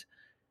lagged,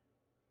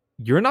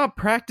 you're not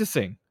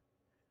practicing.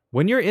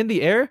 When you're in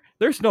the air,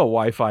 there's no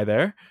Wi-Fi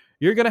there.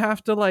 You're going to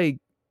have to,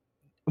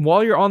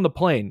 while you're on the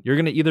plane, you're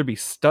going to either be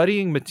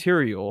studying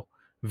material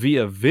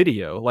via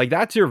video, like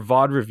that's your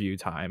VOD review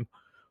time,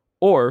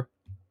 or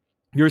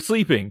you're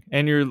sleeping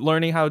and you're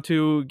learning how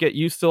to get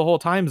used to the whole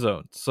time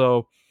zone.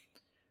 So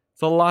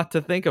it's a lot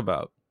to think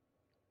about.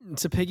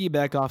 To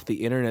piggyback off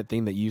the internet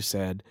thing that you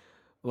said,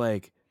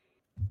 like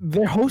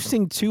they're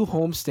hosting 2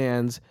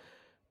 homestands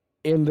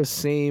in the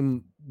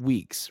same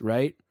weeks,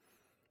 right?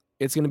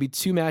 It's going to be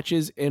 2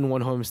 matches in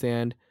one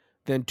homestand,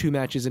 then 2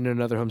 matches in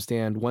another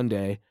homestand one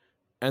day,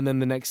 and then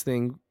the next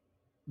thing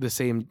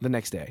the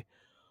next day.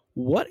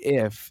 What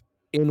if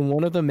in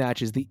one of the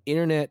matches the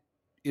internet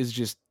is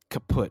just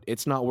kaput?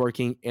 It's not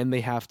working and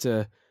they have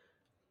to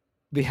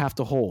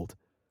hold.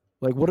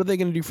 Like, what are they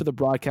going to do for the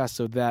broadcast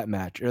of that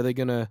match? They're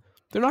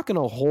not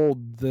going to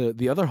hold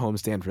the other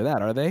homestand for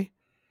that, are they?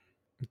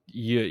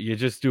 You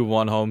just do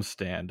one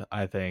homestand.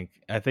 I think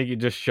you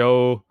just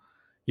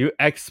you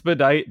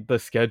expedite the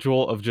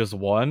schedule of just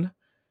one,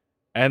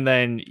 and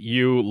then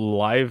you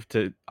live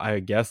to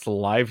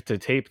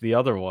tape the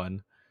other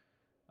one.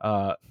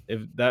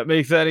 If that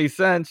makes any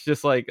sense,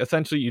 just like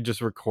essentially you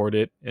just record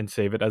it and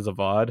save it as a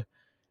VOD,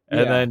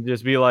 and then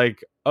just be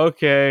like,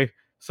 okay,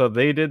 so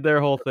they did their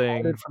whole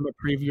thing from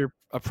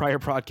a prior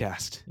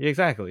podcast.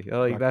 Exactly.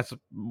 Like that's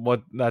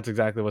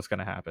exactly what's going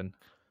to happen.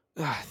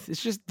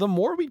 It's just the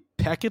more we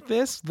peck at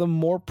this, the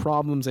more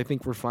problems I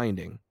think we're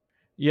finding.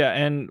 Yeah,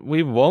 and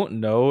we won't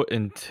know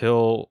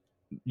until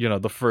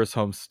the first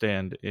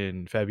homestand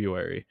in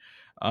February.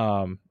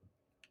 And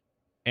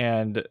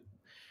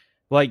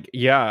like,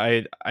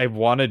 yeah, I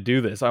want to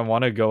do this. I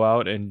want to go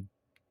out and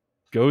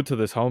go to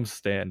this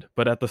homestand,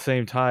 but at the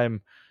same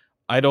time,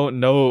 I don't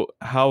know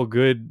how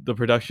good the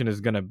production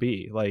is going to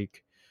be.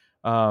 Like,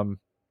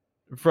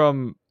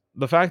 from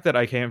the fact that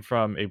I came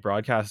from a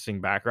broadcasting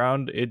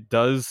background, it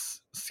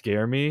does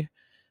scare me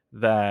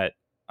that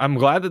I'm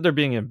glad that they're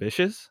being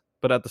ambitious,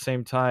 but at the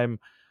same time,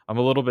 I'm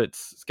a little bit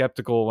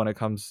skeptical when it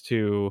comes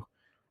to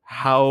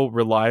how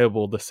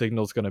reliable the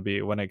signal is going to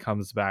be when it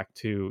comes back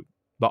to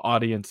the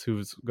audience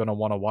who's going to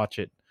want to watch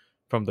it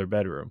from their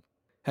bedroom.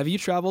 Have you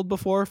traveled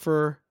before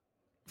for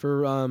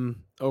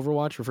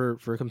Overwatch or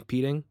for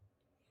competing?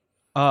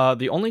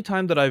 The only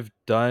time that I've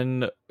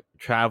done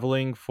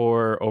traveling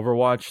for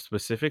Overwatch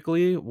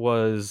specifically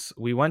was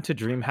we went to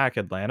DreamHack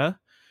Atlanta.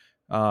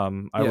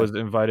 I was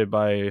invited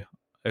by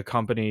a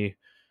company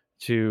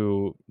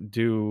to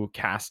do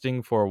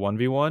casting for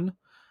 1v1.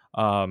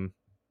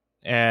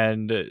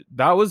 And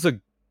that was a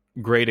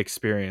great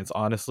experience,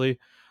 honestly.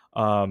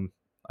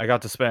 I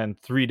got to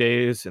spend 3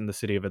 days in the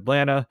city of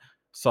Atlanta,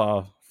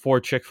 saw 4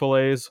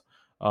 Chick-fil-A's,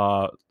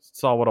 saw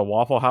what a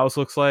Waffle House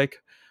looks like.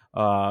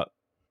 I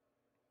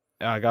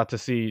got to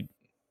see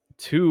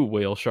 2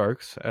 whale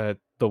sharks at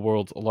the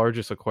world's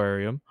largest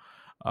aquarium.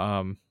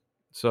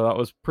 So that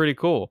was pretty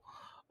cool.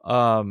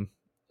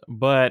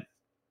 But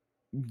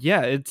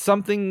yeah, it's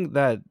something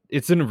that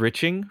it's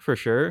enriching for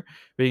sure,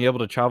 being able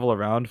to travel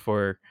around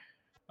for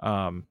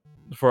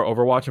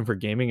Overwatch and for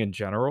gaming in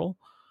general.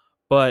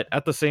 But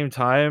at the same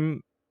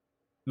time,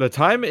 the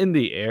time in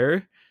the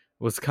air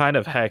was kind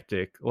of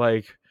hectic.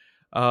 Like,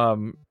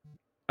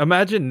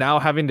 imagine now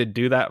having to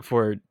do that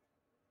for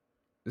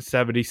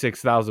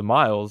 76,000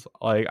 miles.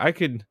 Like, I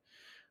could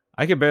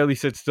barely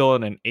sit still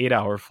in an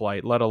 8-hour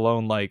flight, let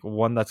alone like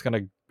one that's going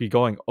to be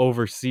going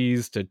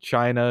overseas to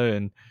China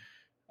and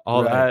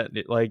all that.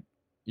 Like,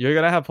 you're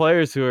going to have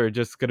players who are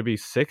just going to be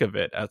sick of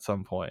it at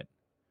some point.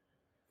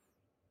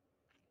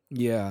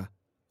 Yeah.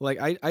 Like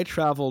I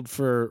traveled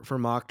for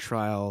mock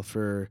trial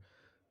for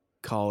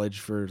college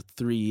for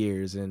 3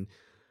 years, and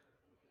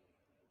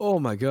oh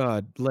my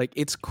God, like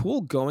it's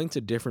cool going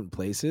to different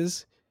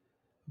places,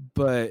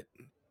 but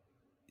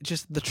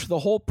just the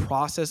whole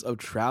process of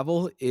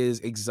travel is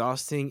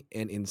exhausting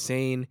and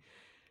insane.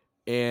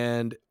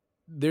 And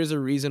there's a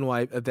reason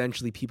why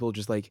eventually people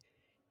just like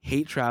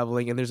hate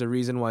traveling, and there's a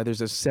reason why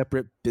there's a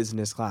separate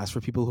business class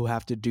for people who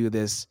have to do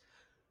this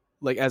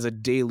like as a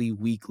daily,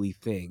 weekly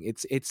thing.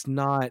 It's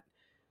not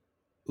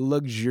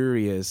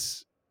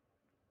luxurious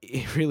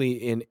really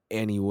in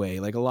any way.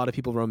 Like, a lot of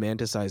people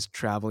romanticize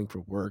traveling for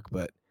work,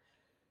 but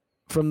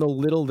from the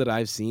little that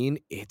I've seen,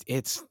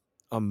 it's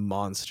a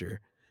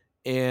monster.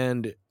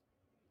 And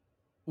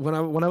when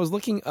I was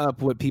looking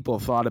up what people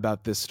thought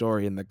about this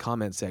story in the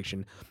comment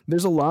section,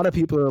 there's a lot of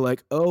people who are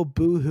like, "Oh,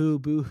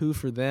 boo-hoo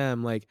for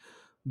them. Like,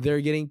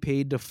 they're getting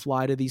paid to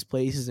fly to these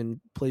places and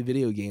play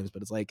video games."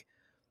 But it's like,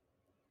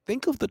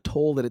 think of the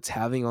toll that it's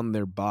having on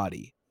their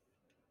body.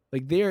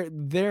 Like, they're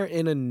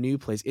in a new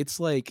place. It's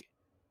like,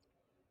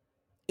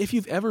 if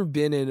you've ever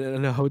been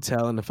in a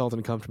hotel and felt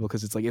uncomfortable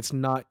because it's like it's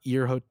not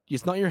your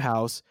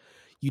house,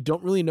 you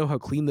don't really know how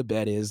clean the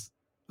bed is.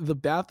 The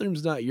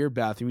bathroom's not your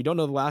bathroom. You don't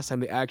know the last time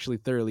they actually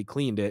thoroughly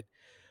cleaned it.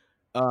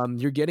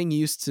 You're getting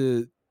used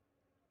to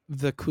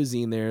the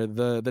cuisine there,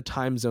 the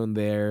time zone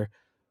there,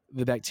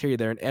 the bacteria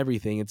there, and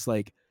everything. It's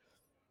like,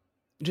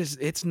 just,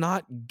 it's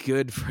not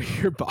good for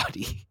your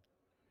body.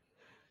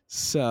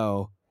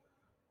 So,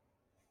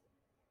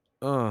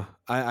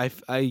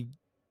 I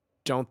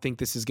don't think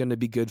this is going to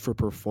be good for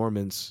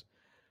performance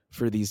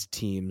for these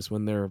teams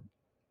when they're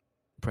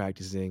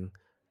practicing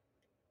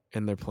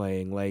and they're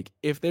playing. Like,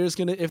 if there's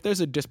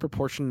a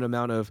disproportionate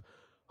amount of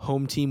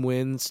home team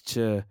wins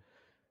to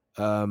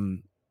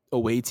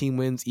away team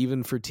wins,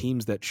 even for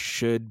teams that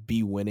should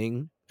be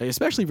winning,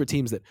 especially for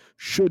teams that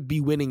should be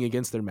winning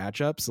against their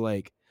matchups,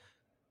 like,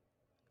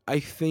 I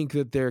think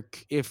that there,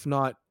 if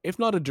not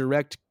a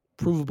direct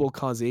provable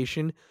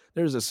causation,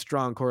 there's a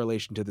strong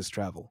correlation to this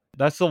travel.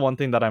 That's the one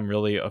thing that I'm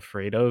really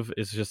afraid of,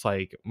 is just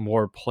like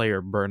more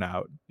player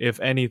burnout. If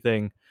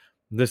anything,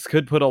 this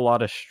could put a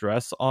lot of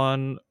stress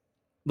on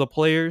the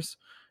players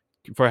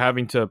for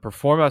having to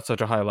perform at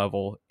such a high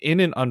level in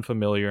an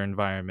unfamiliar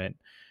environment.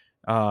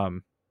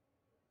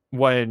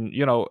 When,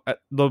 you know,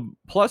 the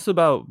plus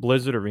about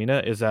Blizzard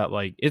Arena is that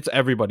like it's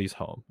everybody's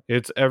home.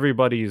 It's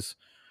everybody's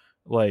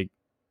like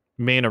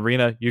main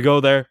arena. You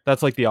go there,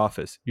 that's like the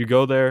office. You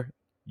go there,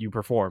 you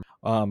perform.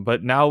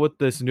 But now with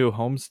this new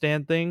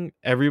homestand thing,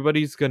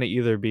 everybody's gonna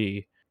either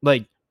be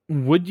like,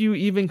 would you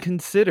even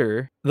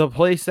consider the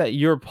place that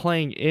you're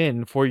playing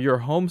in for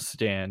your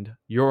homestand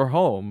your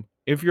home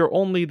if you're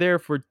only there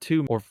for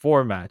 2 or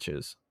 4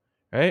 matches,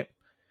 right?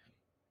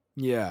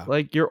 Yeah.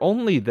 Like, you're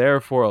only there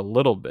for a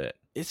little bit.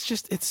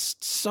 It's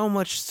so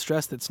much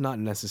stress that's not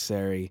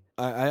necessary.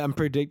 I'm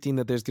predicting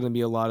that there's going to be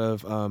a lot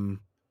of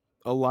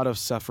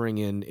suffering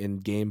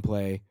in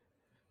gameplay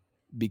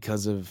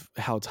because of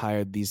how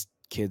tired these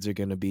kids are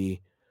going to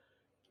be.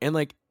 And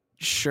like,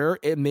 sure,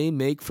 it may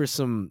make for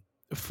some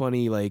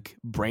funny like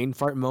brain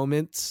fart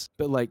moments,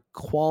 but like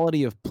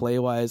quality of play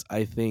wise,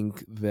 I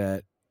think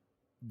that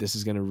this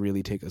is going to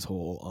really take its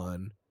toll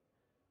on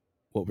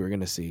what we're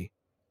going to see.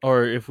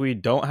 Or if we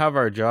don't have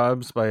our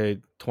jobs by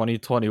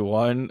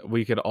 2021,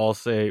 we could all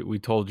say, we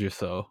told you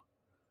so.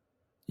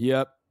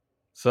 Yep.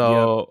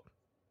 So,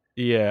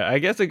 yeah, I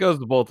guess it goes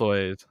both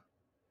ways.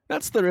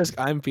 That's the risk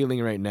I'm feeling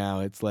right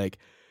now. It's like,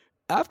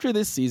 after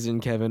this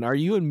season, Kevin, are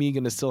you and me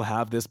going to still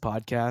have this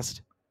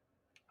podcast?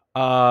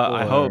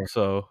 I hope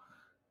so.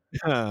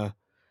 Oh,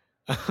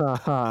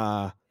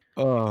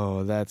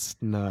 that's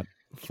not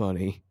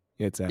funny.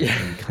 It's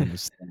actually kind of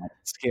sad,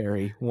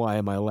 scary. Why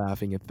am I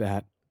laughing at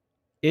that?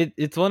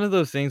 It's one of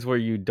those things where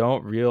you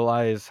don't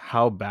realize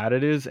how bad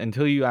it is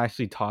until you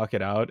actually talk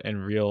it out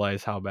and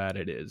realize how bad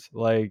it is.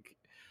 Like,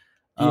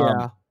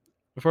 Yeah.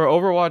 For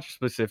Overwatch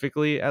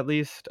specifically, at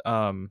least,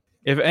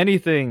 if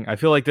anything, I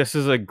feel like this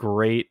is a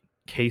great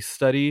case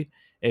study.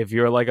 If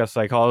you're like a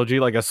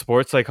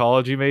sports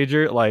psychology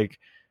major, like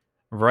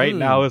right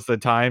now is the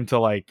time to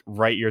like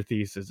write your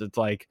thesis. It's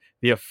like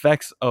the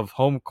effects of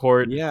home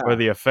court or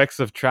the effects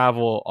of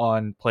travel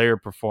on player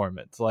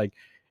performance. Like,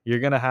 you're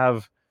gonna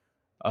have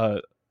a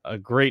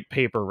great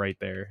paper right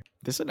there.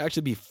 This would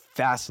actually be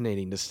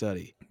fascinating to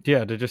study.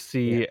 Yeah, to just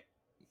see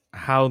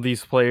how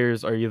these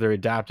players are either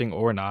adapting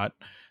or not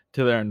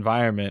to their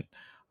environment,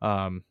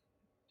 and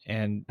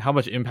how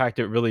much impact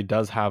it really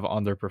does have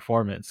on their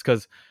performance.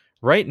 Because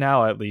right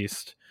now, at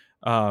least,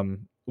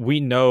 we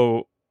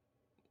know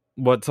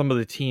what some of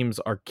the teams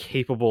are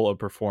capable of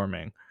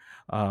performing.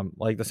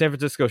 Like the San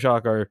Francisco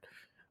Shock are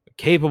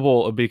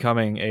capable of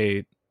becoming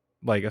a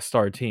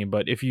star team,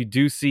 but if you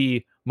do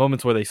see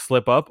moments where they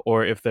slip up,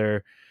 or if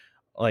they're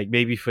like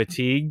maybe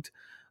fatigued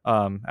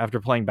after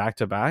playing back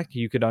to back,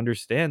 you could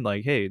understand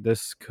like, hey,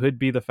 this could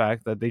be the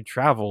fact that they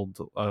traveled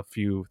a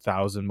few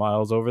thousand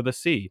miles over the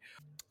sea.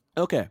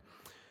 Okay,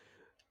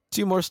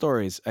 2 more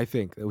stories I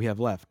think that we have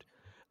left.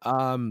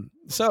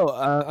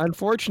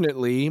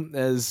 Unfortunately,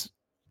 as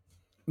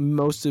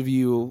most of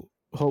you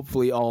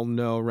hopefully all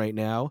know right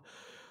now,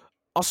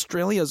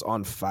 Australia's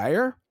on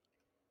fire.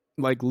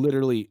 Like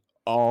literally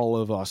all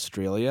of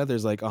Australia.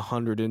 There's like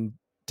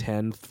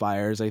 110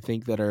 fires, I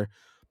think, that are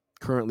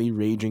currently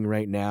raging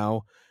right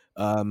now.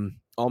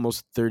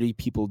 Almost 30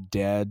 people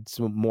dead,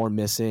 some more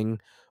missing,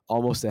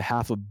 almost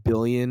 500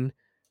 million.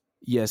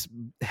 Yes,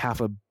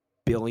 500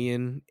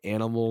 million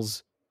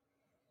animals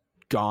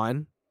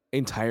gone,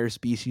 entire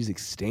species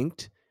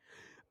extinct.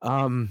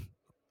 So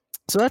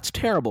that's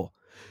terrible.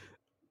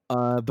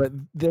 But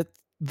the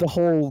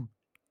whole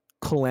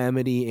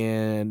calamity,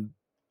 and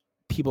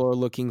people are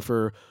looking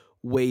for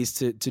ways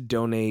to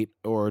donate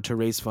or to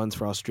raise funds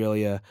for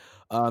Australia.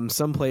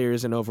 Some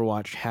players in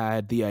Overwatch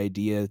had the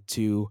idea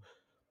to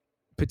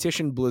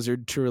petition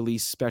Blizzard to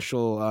release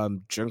special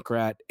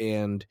Junkrat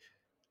and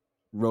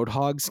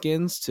Roadhog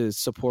skins to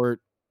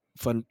support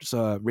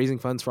raising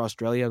funds for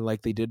Australia,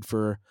 like they did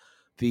for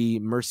the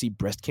Mercy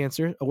breast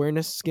cancer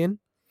awareness skin.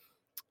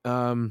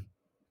 I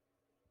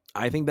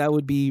think that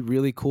would be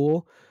really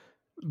cool,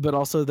 but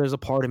also there's a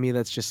part of me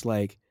that's just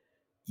like,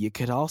 you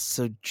could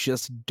also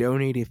just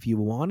donate if you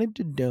wanted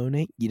to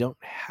donate. You don't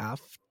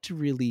have to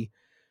really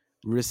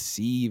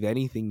receive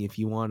anything if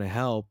you want to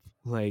help.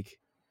 Like,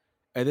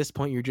 at this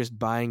point, you're just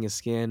buying a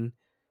skin,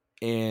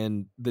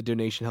 and the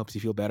donation helps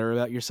you feel better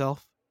about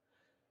yourself.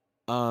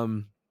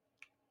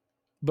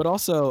 But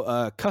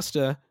also,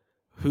 Custa,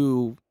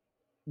 who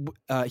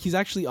he's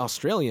actually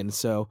Australian,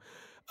 so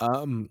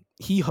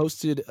he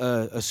hosted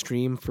a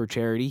stream for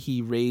charity.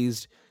 He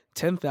raised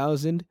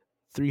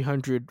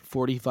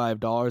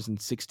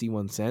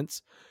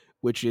 $10,345.61,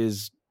 which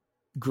is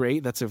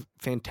great. That's a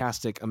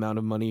fantastic amount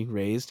of money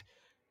raised.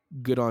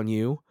 Good on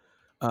you.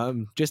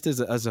 Just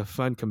as a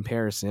fun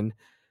comparison,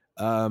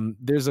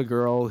 there's a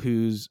girl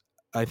who's,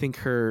 I think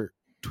her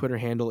Twitter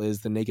handle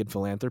is The Naked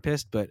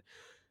Philanthropist, but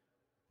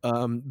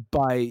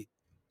by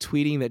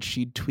tweeting that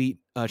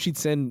she'd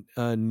send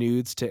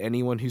nudes to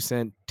anyone who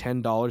sent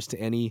 $10 to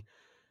any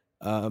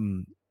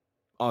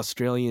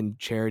Australian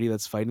charity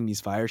that's fighting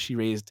these fires. She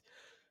raised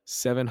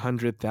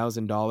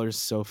 $700,000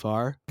 so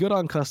far. Good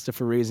on Custa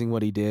for raising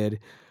what he did.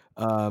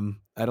 I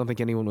don't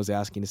think anyone was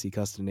asking to see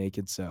Custa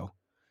naked, so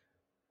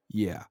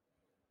yeah.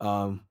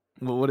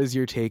 What is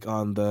your take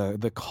on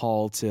the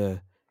call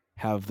to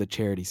have the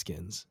charity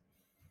skins?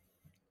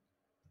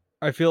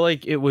 I feel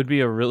like it would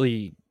be a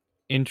really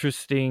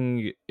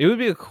interesting, it would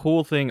be a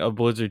cool thing of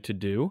Blizzard to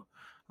do.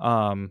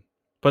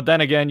 But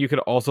then again, you could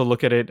also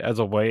look at it as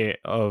a way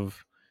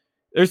of,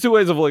 there's two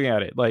ways of looking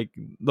at it. Like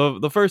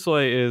the first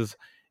way is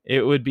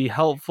it would be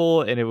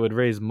helpful and it would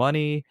raise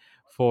money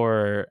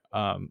for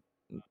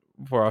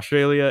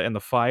Australia and the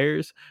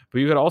fires.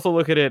 But you could also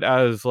look at it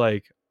as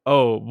like,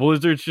 oh,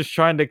 Blizzard's just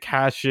trying to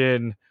cash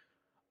in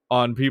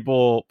on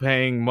people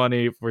paying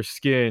money for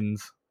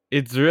skins.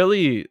 It's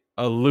really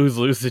a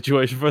lose-lose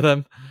situation for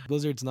them.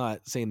 Blizzard's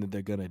not saying that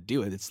they're gonna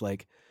do it. It's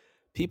like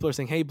people are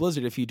saying, "Hey,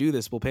 Blizzard, if you do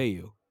this, we'll pay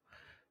you."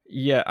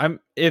 Yeah,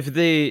 if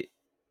they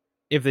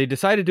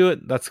decide to do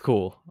it, that's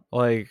cool.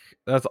 Like,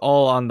 that's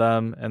all on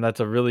them, and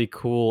that's a really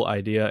cool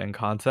idea and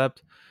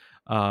concept.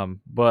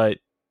 But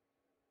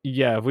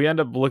yeah, if we end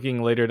up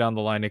looking later down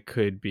the line, it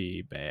could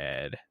be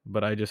bad.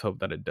 But I just hope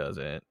that it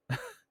doesn't.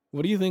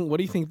 What do you think? What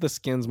do you think the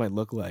skins might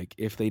look like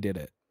if they did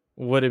it?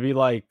 Would it be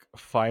like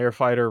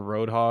Firefighter,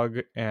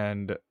 Roadhog,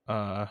 and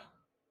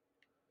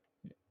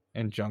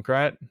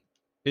Junkrat?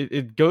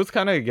 It goes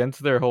kind of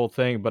against their whole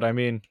thing, but I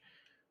mean,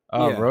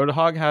 Yeah.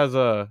 Roadhog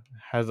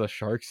has a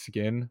shark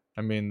skin.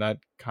 I mean, that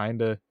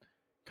kind of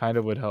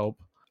would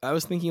help. I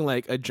was thinking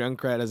like a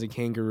Junkrat as a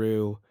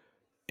kangaroo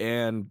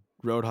and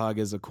Roadhog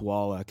as a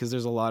koala, because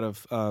there's a lot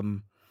of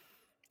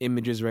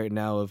images right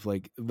now of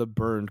like the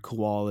burned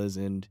koalas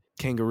and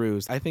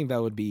kangaroos. I think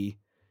that would be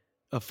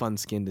a fun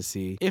skin to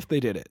see if they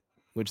did it,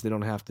 which they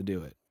don't have to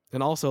do it.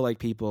 And also, like,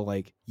 people,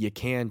 like, you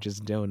can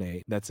just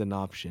donate. That's an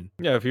option.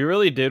 Yeah, if you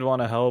really did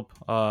want to help,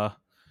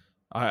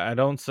 I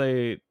don't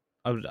say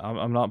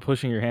I'm not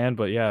pushing your hand,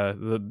 but yeah,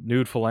 the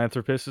nude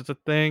philanthropist is a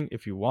thing.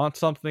 If you want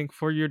something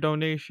for your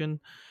donation,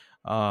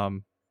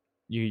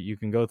 you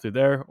can go through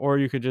there, or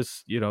you could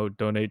just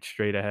donate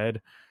straight ahead.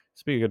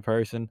 Just be a good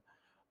person.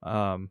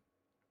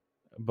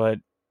 But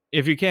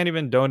if you can't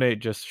even donate,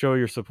 just show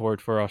your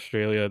support for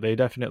Australia. They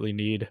definitely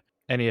need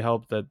any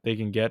help that they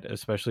can get,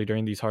 especially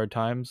during these hard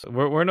times.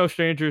 We're no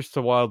strangers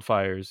to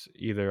wildfires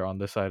either on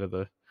this side of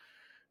the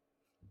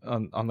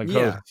on the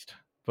coast.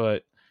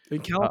 But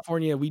in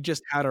California, we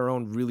just had our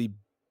own really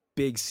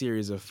big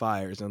series of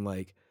fires, and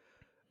like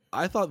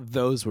I thought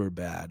those were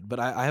bad.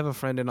 But I have a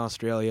friend in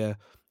Australia,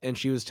 and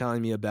she was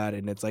telling me about it,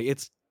 and it's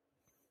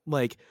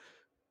like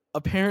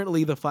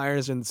apparently the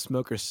fires and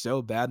smoke are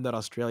so bad that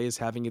Australia is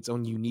having its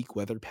own unique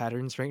weather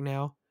patterns right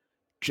now,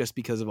 just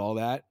because of all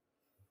that.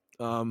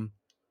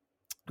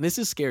 This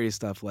is scary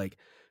stuff. Like,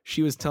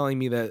 she was telling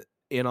me that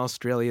in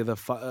Australia,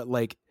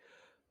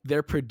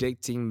 they're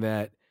predicting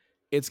that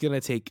it's going to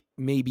take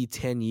maybe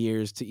 10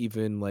 years to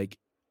even like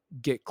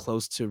get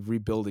close to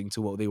rebuilding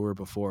to what they were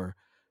before,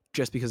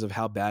 just because of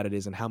how bad it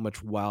is and how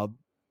much wild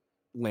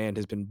land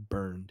has been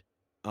burned.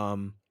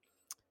 Not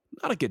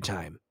a good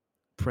time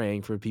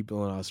praying for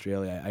people in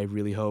Australia. I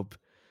really hope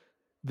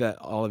that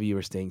all of you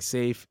are staying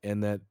safe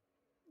and that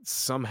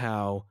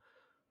somehow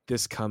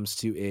this comes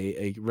to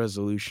a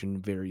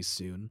resolution very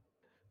soon.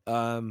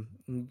 I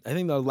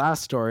think the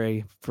last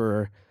story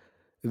for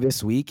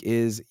this week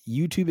is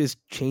YouTube is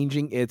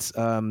changing its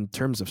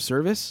terms of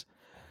service,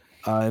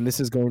 and this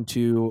is going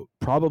to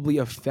probably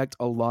affect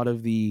a lot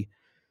of the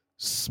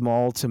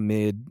small to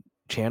mid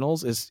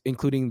channels,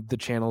 including the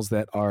channels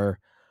that are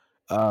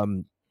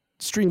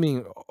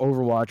streaming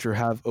Overwatch or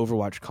have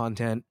Overwatch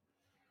content.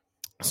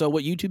 So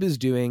what YouTube is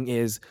doing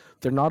is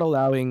they're not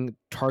allowing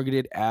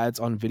targeted ads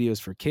on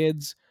videos for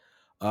kids,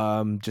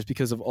 just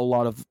because of a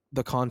lot of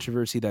the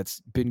controversy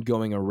that's been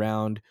going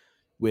around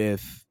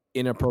with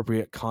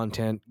inappropriate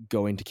content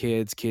going to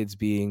kids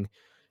being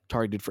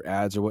targeted for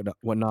ads or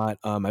whatnot.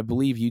 I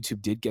believe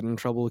YouTube did get in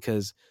trouble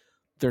because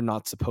they're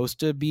not supposed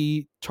to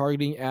be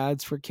targeting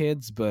ads for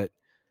kids, but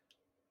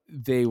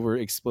they were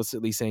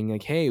explicitly saying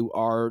like, hey,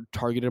 our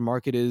targeted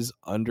market is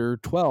under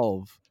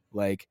 12.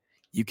 Like,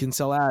 you can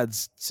sell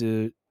ads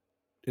to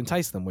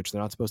entice them, which they're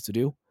not supposed to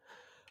do.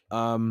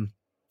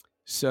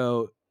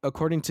 So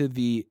according to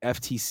the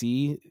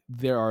FTC,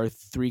 there are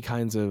three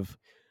kinds of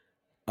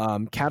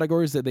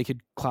categories that they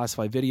could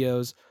classify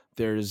videos.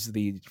 There's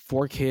the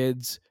for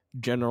kids,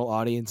 general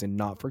audience, and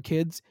not for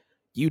kids.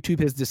 YouTube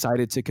has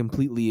decided to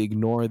completely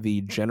ignore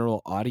the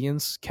general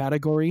audience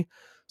category.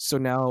 So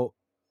now,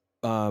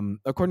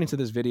 according to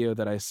this video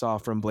that I saw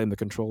from Blame the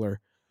Controller,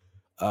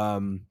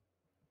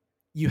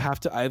 you have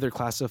to either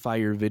classify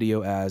your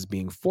video as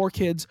being for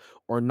kids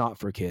or not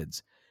for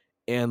kids.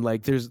 And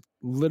like, there's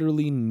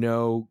literally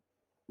no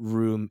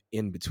room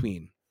in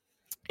between.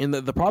 And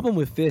the problem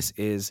with this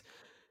is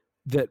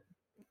that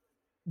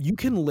you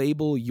can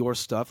label your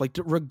stuff, like,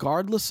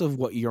 regardless of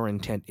what your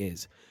intent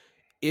is.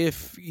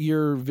 If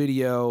your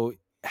video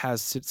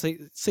has, say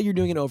you're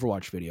doing an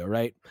Overwatch video,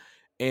 right?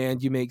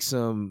 And you make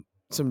some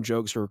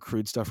jokes or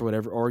crude stuff or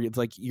whatever, or it's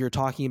like you're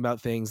talking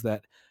about things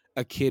that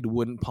a kid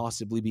wouldn't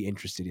possibly be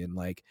interested in,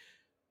 like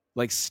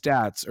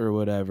stats or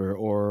whatever,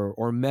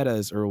 or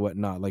metas or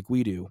whatnot, like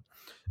we do.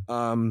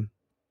 Um,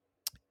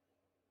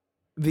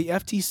 the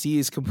FTC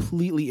is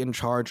completely in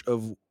charge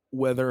of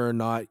whether or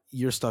not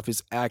your stuff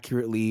is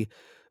accurately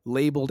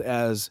labeled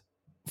as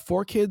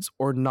for kids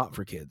or not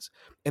for kids.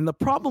 And the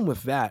problem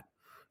with that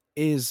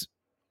is,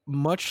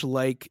 much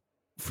like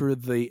for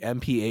the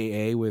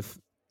MPAA with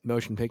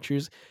motion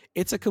pictures,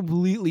 it's a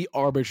completely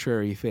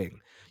arbitrary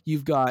thing.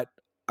 You've got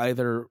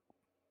either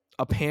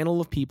a panel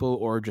of people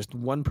or just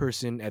one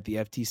person at the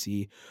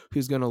FTC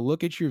who's going to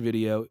look at your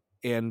video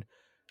and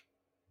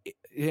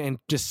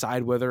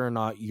decide whether or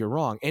not you're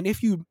wrong. And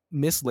if you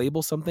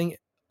mislabel something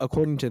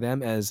according to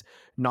them as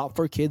not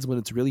for kids when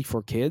it's really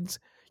for kids,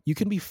 you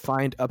can be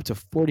fined up to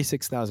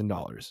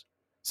 $46,000.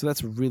 So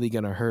that's really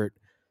going to hurt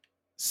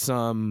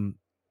some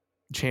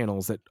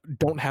channels that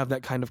don't have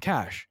that kind of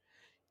cash,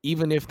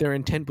 even if their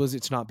intent was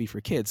it's not be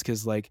for kids.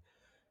 Because like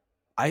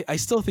I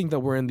still think that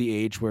we're in the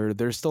age where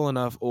there's still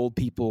enough old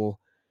people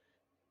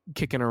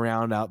kicking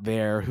around out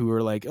there who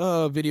are like,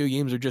 oh, video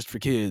games are just for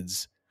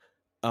kids.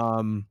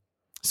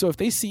 So if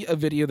they see a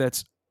video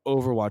that's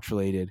Overwatch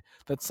related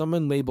that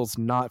someone labels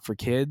not for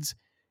kids,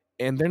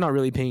 and they're not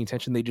really paying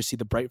attention, they just see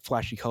the bright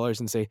flashy colors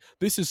and say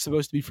this is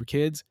supposed to be for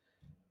kids,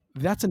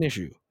 that's an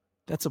issue.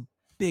 That's a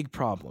big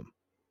problem.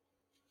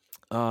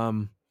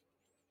 And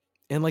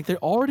like there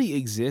already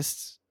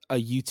exists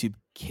a YouTube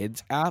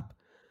Kids app,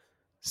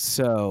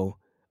 so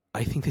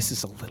I think this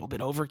is a little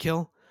bit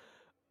overkill.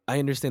 I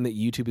understand that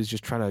YouTube is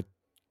just trying to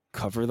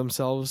cover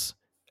themselves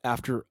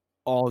after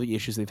all the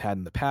issues they've had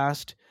in the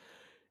past.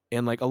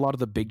 And like a lot of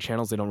the big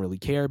channels, they don't really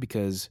care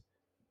because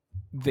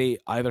they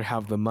either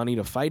have the money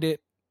to fight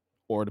it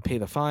or to pay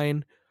the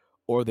fine,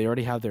 or they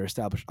already have their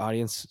established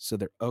audience, so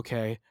they're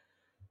okay.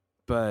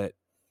 But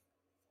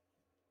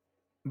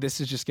this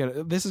is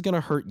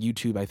gonna hurt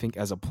YouTube, I think,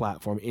 as a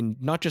platform, in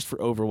not just for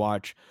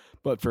Overwatch,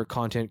 but for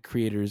content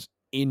creators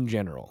in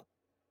general.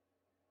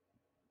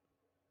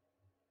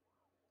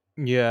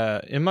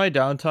 Yeah, in my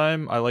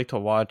downtime, I like to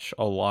watch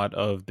a lot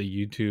of the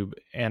YouTube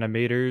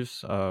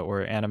animators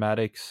or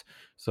animatics.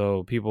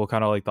 So people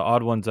kind of like the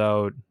Odd Ones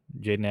Out,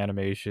 Jaden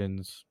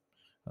Animations,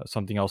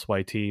 Something Else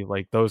YT,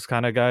 like those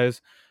kind of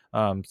guys.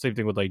 Same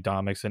thing with like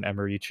Domix and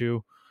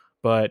Emerichu.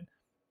 But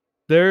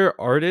they're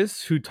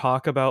artists who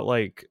talk about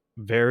like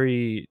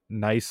very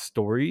nice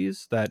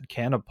stories that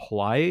can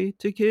apply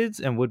to kids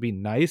and would be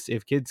nice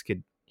if kids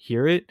could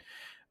hear it.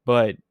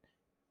 But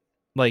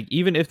like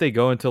even if they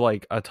go into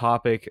like a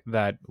topic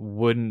that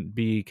wouldn't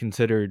be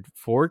considered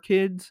for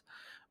kids,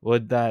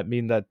 would that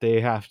mean that they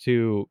have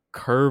to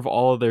curve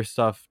all of their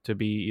stuff to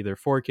be either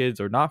for kids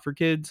or not for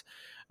kids?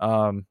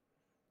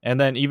 And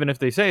then even if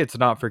they say it's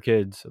not for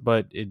kids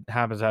but it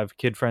happens to have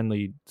kid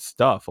friendly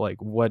stuff,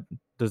 like what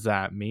does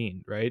that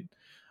mean, right?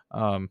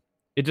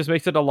 It just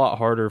makes it a lot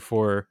harder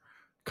for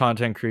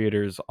content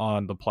creators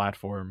on the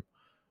platform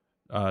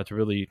to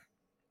really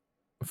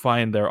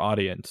find their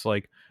audience.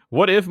 Like,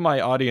 what if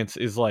my audience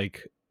is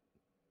like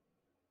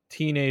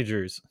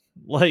teenagers?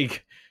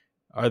 Like,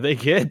 are they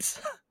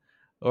kids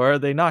or are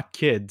they not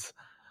kids?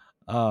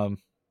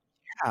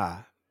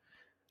 Yeah.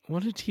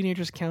 What do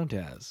teenagers count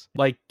as?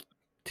 Like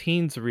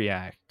teens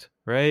react,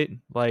 right?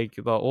 Like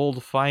the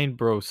old Fine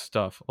Bro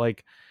stuff.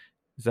 Like,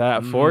 is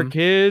that for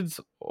kids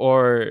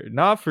or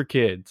not for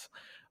kids?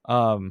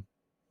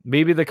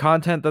 Maybe the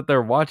content that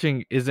they're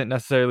watching isn't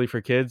necessarily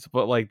for kids,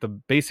 but like the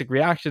basic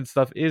reaction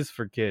stuff is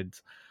for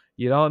kids.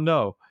 You don't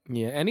know.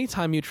 Yeah,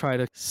 anytime you try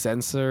to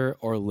censor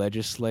or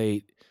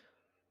legislate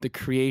the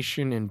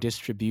creation and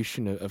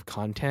distribution of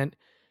content,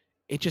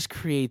 it just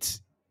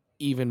creates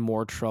even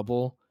more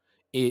trouble.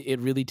 It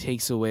really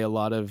takes away a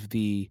lot of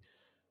the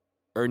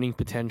earning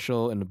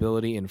potential and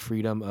ability and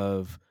freedom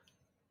of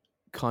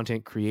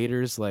content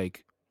creators.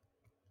 Like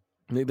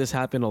this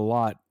happened a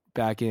lot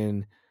back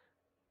in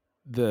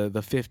the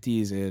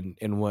 50s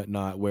and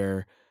whatnot,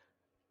 where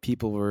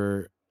people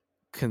were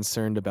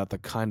concerned about the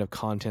kind of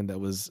content that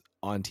was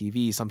on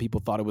TV. Some people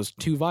thought it was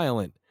too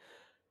violent,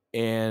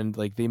 and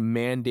like they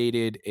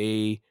mandated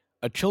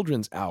a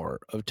children's hour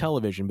of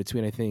television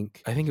between I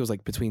think it was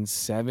like between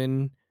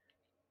 7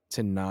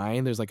 to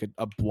 9. There's like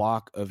a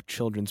block of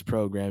children's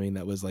programming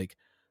that was like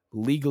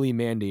legally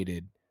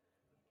mandated.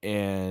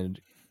 And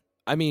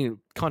I mean,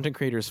 content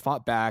creators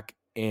fought back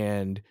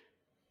and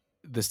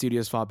the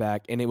studios fought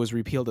back, and it was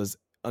repealed as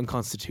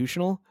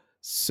unconstitutional.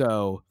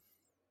 So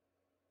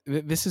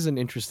this is an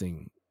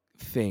interesting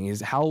thing,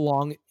 is how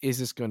long is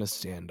this going to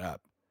stand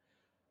up?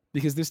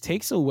 Because this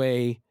takes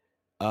away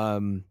a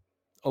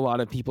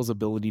lot of people's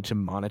ability to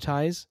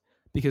monetize,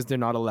 because they're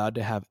not allowed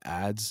to have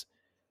ads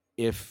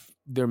if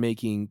they're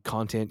making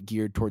content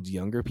geared towards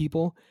younger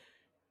people.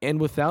 And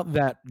without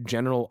that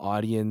general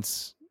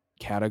audience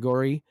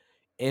category,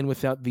 and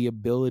without the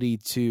ability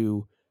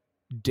to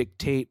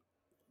dictate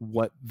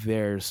what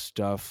their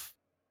stuff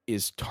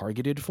is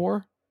targeted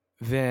for,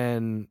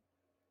 then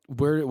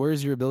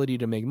where's your ability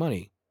to make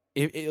money?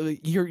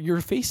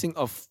 You're facing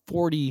a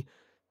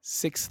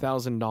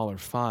 $46,000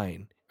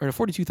 fine, or a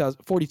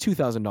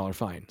 $42,000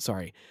 fine.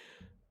 Sorry,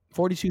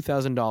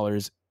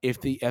 $42,000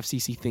 if the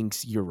FCC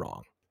thinks you're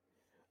wrong.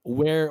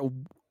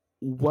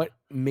 What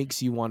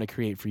makes you want to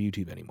create for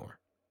YouTube anymore?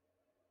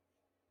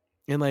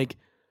 And like,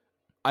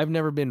 I've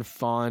never been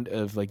fond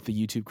of like the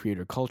YouTube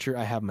creator culture.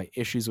 I have my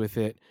issues with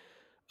it.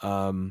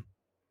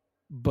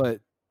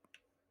 But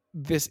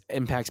this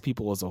impacts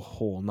people as a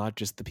whole, not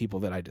just the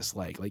people that I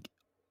dislike. Like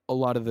a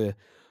lot of the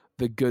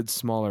good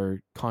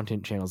smaller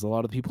content channels, a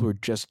lot of the people who are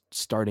just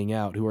starting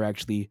out, who are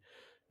actually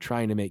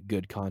trying to make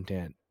good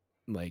content,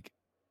 like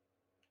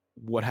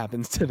what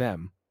happens to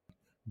them?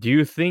 Do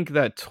you think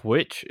that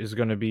Twitch is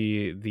going to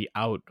be the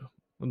out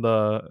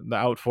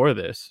for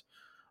this?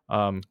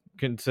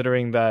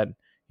 Considering that,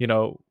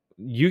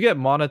 you get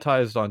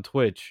monetized on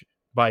Twitch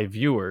by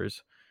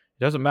viewers.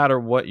 It doesn't matter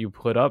what you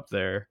put up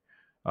there.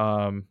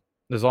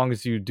 As long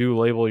as you do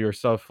label your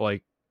stuff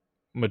like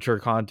mature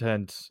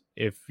content,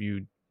 if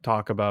you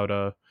talk about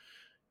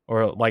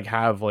or like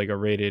have like a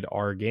rated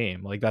R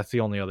game, like that's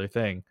the only other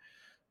thing.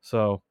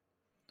 So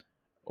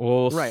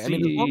we'll Right. see. I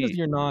mean, as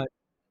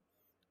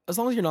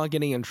long as you're not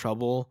getting in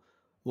trouble,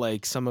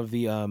 like some of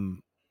the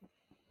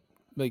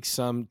like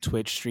some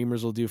Twitch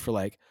streamers will do for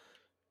like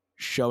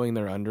showing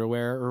their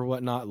underwear or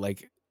whatnot.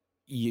 Like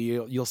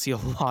you'll see a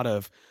lot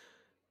of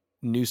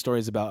news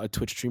stories about a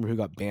Twitch streamer who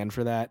got banned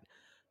for that.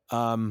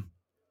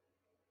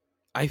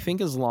 I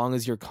think as long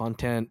as your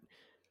content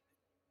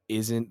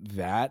isn't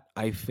that,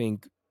 I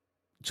think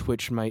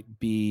Twitch might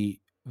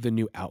be the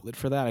new outlet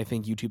for that. I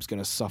think YouTube's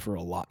going to suffer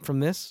a lot from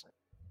this.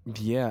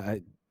 Yeah,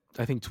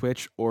 I think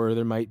Twitch, or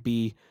there might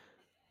be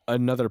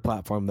another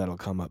platform that'll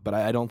come up. But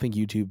I don't think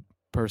YouTube,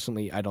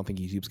 personally, I don't think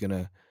YouTube's going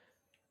to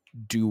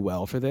do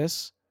well for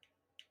this.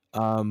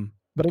 But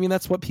I mean,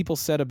 that's what people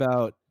said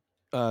about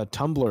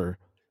Tumblr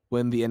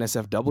when the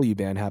NSFW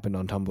ban happened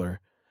on Tumblr.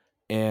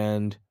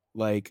 And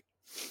like,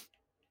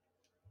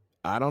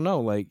 I don't know,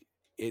 like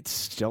it's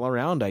still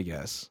around, I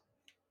guess.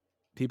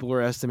 People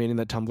were estimating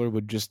that Tumblr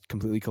would just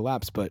completely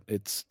collapse, but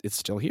it's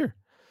still here.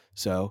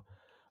 So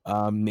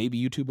maybe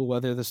YouTube will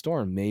weather the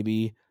storm.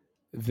 Maybe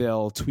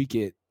they'll tweak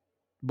it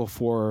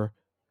before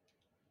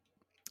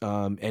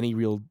any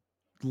real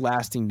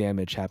lasting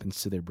damage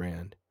happens to their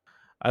brand.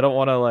 I don't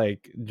want to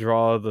like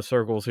draw the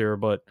circles here,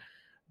 but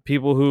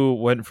people who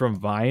went from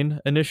Vine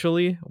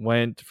initially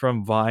went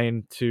from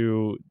Vine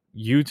to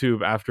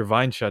YouTube after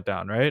Vine shut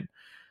down, right?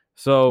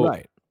 So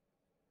Right.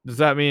 does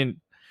that mean,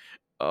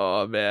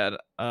 oh man,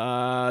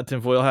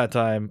 tinfoil hat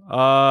time.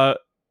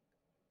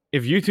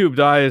 If YouTube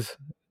dies,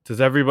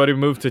 does everybody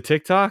move to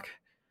TikTok?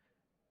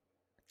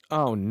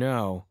 Oh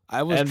no.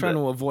 I was trying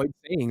to avoid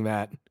saying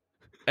that.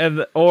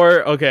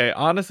 Okay,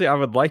 honestly, I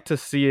would like to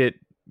see it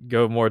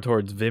go more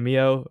towards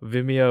Vimeo.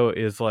 Vimeo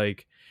is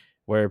like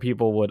where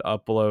people would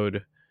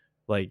upload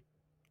like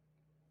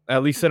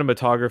at least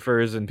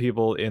cinematographers and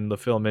people in the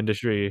film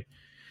industry.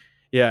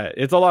 Yeah,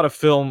 it's a lot of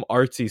film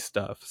artsy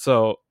stuff.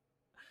 So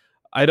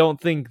I don't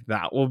think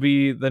that will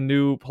be the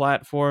new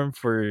platform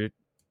for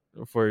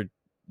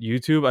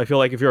YouTube. I feel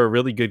like if you're a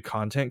really good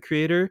content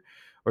creator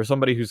or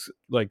somebody who's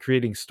like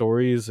creating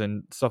stories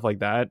and stuff like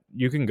that,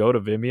 you can go to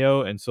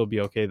Vimeo and still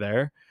be okay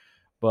there.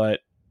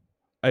 But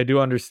I do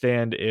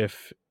understand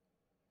if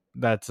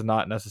that's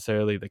not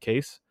necessarily the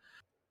case.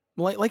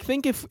 Like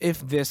think if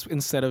this,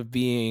 instead of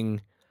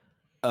being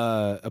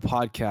a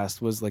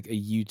podcast, was like a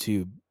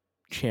YouTube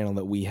channel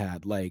that we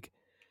had, like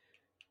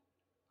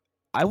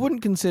I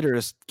wouldn't consider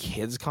us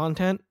kids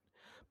content,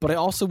 but I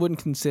also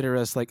wouldn't consider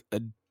us like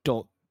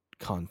adult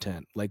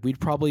content. Like we'd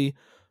probably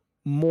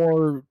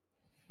more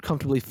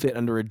comfortably fit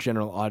under a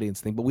general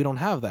audience thing, but we don't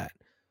have that.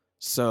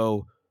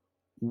 So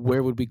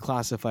where would we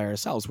classify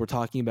ourselves? We're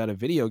talking about a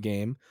video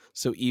game.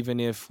 So even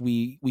if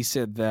we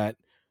said that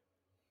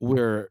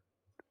we're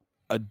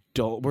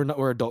adult,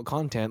 we're adult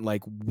content,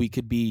 like we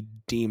could be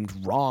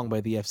deemed wrong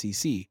by the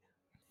FCC.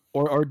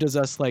 Or does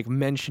us like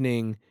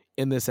mentioning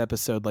in this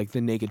episode like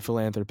the naked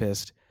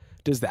philanthropist,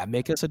 does that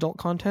make us adult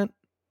content?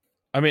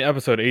 I mean,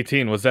 episode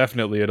 18 was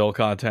definitely adult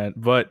content,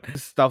 but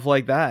stuff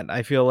like that,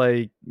 I feel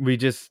like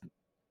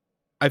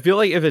if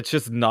it's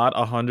just not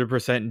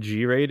 100%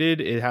 G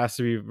rated, it has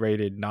to be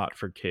rated not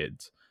for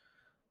kids.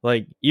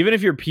 Like, even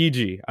if you're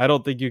PG, I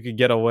don't think you could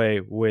get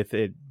away with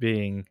it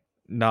being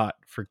not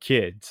for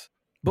kids.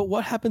 But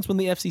what happens when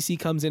the FCC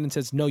comes in and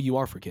says, no, you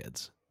are for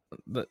kids?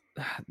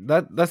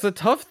 That's a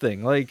tough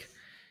thing. Like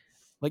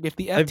if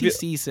the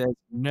FTC says,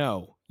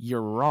 no,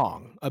 you're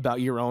wrong about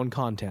your own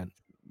content.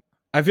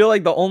 I feel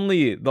like the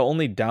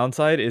only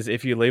downside is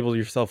if you label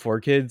yourself for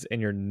kids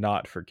and you're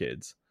not for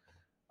kids.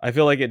 I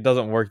feel like it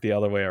doesn't work the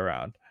other way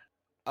around.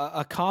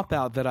 A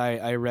cop-out that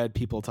I read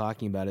people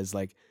talking about is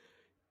like,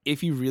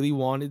 if you really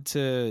wanted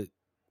to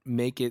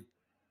make it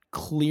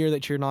clear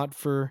that you're not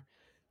for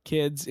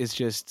kids, is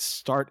just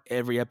start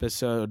every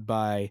episode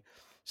by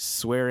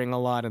swearing a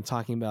lot and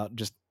talking about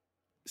just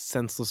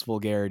senseless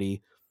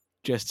vulgarity,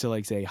 just to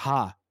like say,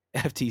 ha,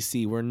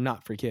 FTC, we're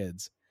not for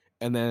kids.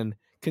 And then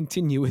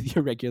continue with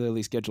your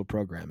regularly scheduled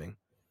programming.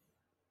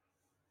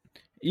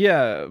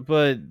 Yeah,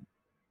 but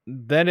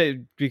then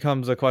it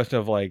becomes a question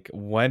of like,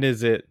 when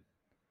is it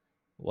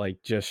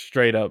like just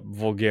straight up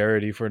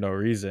vulgarity for no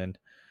reason?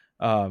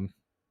 Um,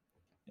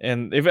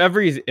 and if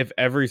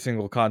every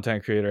single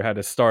content creator had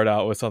to start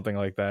out with something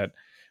like that,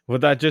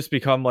 would that just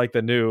become like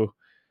the new,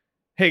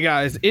 hey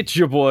guys, it's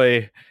your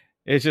boy?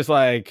 It's just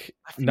like,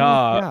 I feel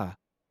nah, like,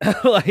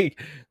 yeah. like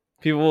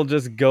people will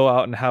just go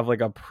out and have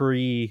like a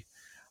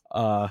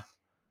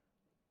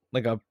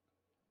like a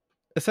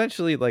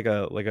essentially like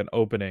an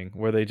opening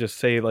where they just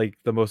say like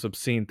the most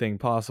obscene thing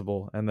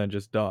possible and then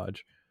just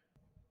dodge.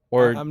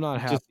 Or I'm not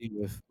just happy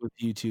with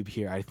YouTube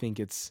here. I think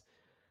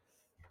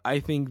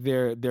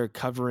they're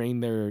covering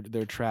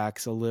their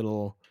tracks a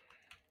little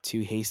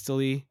too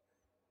hastily.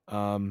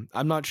 I'm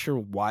not sure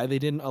why they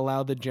didn't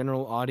allow the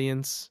general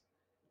audience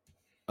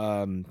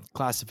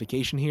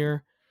classification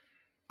here.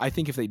 I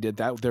think if they did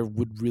that, there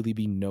would really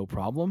be no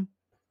problem.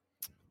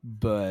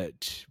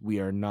 But we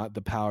are not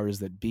the powers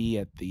that be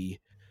at the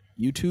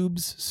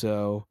YouTubes,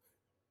 so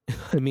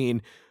I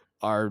mean,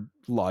 our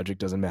logic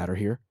doesn't matter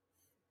here.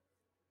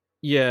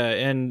 yeah,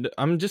 and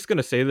I'm just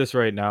gonna say this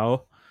right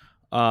now.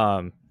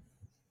 Um,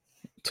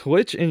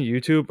 Twitch and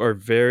YouTube are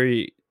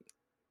very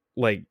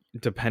like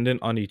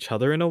dependent on each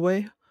other in a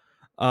way.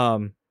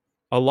 Um,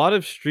 a lot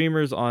of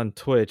streamers on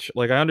Twitch,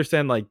 like I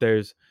understand, like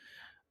there's,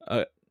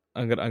 uh,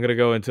 I'm gonna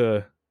go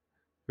into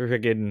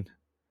freaking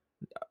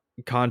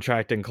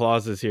contracting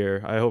clauses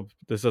here. I hope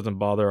this doesn't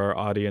bother our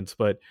audience,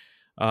 but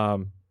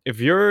if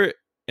you're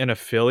an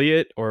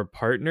affiliate or a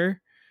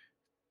partner,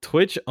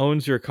 Twitch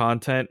owns your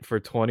content for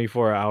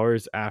 24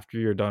 hours after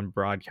you're done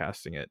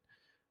broadcasting it.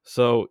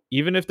 So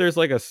even if there's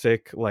like a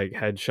sick like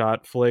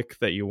headshot flick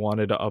that you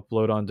wanted to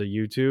upload onto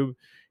YouTube,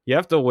 you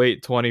have to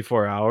wait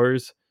 24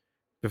 hours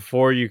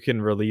before you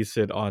can release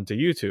it onto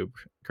YouTube,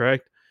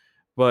 correct?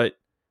 But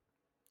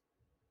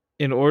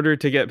in order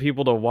to get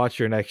people to watch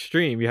your next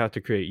stream, you have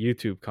to create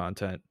YouTube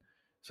content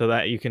so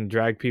that you can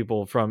drag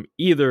people from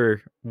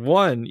either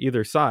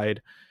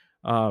side.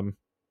 Um,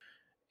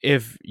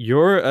 if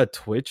you're a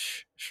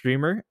Twitch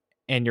streamer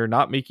and you're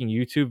not making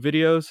YouTube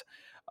videos,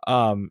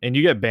 and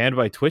you get banned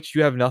by Twitch,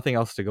 you have nothing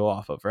else to go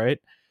off of, right?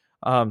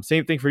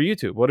 Same thing for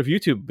YouTube. What if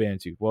YouTube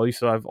bans you? Well, you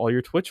still have all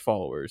your Twitch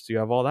followers. You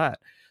have all that.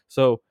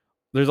 So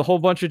there's a whole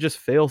bunch of just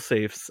fail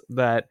safes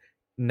that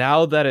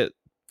now that it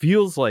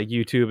feels like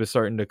YouTube is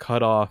starting to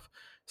cut off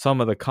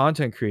some of the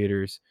content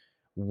creators,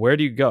 where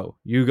do you go?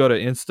 You go to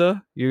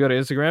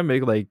Instagram,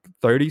 make like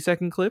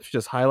 30-second clips,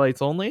 just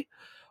highlights only.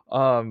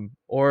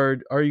 Or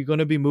are you going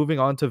to be moving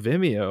on to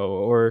Vimeo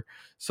or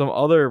some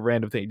other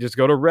random thing? Just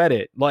go to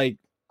Reddit. Like,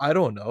 I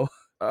don't know.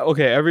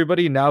 Okay,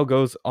 everybody now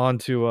goes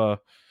onto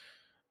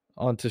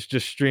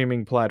just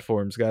streaming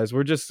platforms, guys.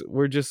 We're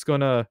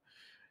all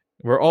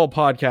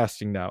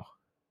podcasting now.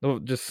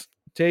 Just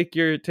take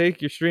your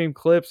stream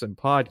clips and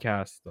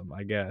podcast them,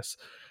 I guess.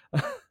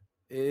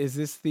 Is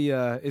this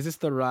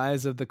the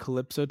rise of the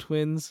Calypso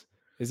twins?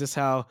 Is this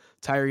how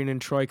Tyrene and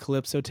Troy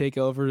Calypso take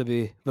over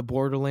the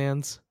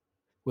Borderlands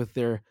with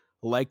their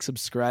like,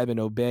 subscribe, and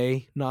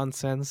obey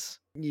nonsense?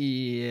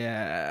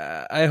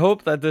 Yeah, I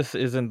hope that this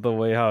isn't the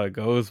way how it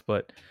goes,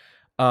 but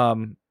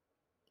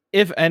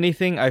if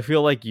anything, I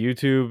feel like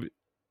YouTube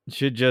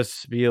should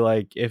just be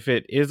like, if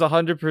it is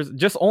 100%,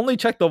 just only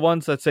check the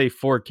ones that say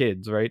for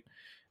kids, right?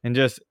 And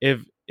just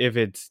if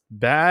it's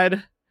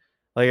bad,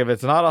 like if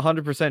it's not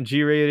 100%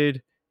 G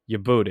rated, you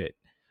boot it.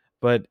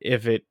 But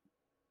if it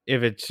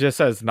just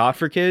says not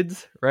for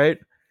kids, right?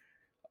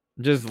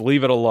 Just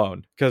leave it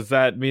alone, because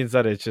that means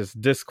that it's just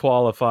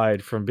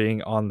disqualified from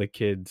being on the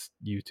kids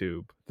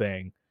YouTube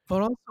thing.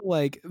 But also,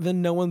 like,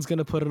 then no one's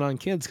gonna put it on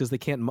kids because they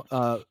can't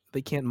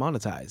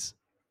monetize.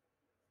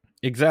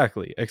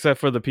 Exactly, except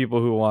for the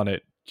people who want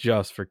it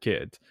just for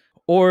kids.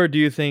 Or do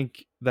you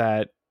think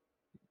that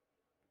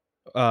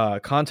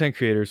content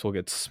creators will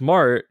get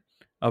smart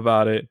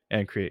about it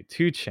and create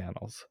two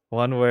channels?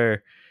 One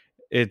where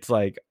it's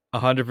like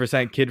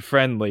 100% kid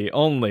friendly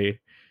only,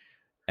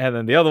 and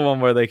then the other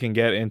one where they can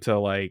get into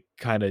like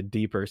kind of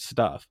deeper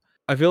stuff.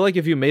 I feel like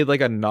if you made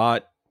like a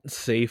not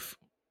safe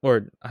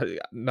or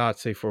not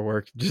safe for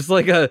work, just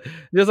a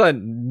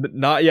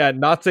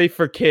not safe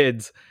for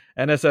kids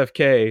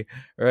NSFK,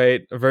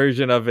 right,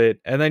 version of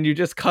it, and then you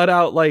just cut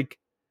out like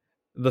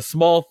the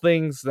small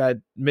things that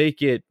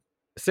make it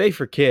safe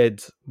for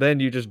kids,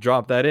 then you just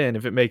drop that in.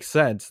 If it makes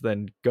sense,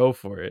 then go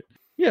for it.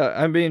 Yeah,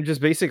 I mean,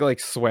 just basic like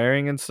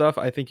swearing and stuff,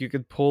 I think you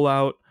could pull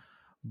out,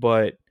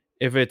 but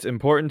if it's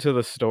important to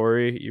the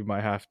story, you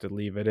might have to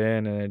leave it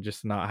in and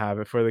just not have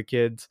it for the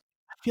kids.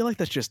 I feel like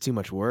that's just too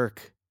much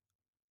work.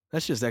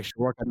 That's just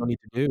extra work I don't need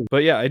to do.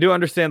 But yeah, I do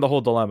understand the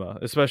whole dilemma,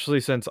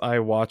 especially since I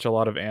watch a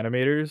lot of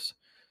animators.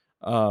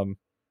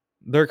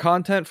 Their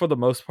content for the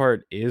most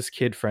part is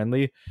kid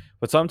friendly,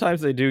 but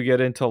sometimes they do get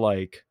into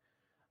like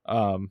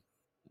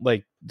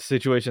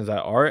situations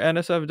that are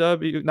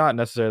NSFW, not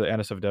necessarily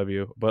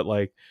NSFW, but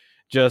like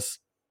just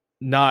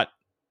not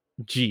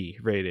G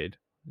rated.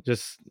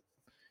 Just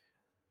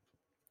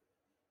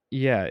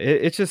yeah,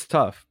 it's just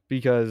tough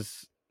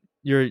because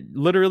you're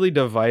literally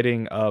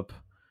dividing up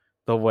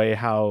the way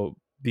how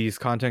these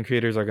content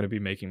creators are going to be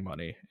making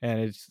money,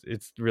 and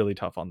it's really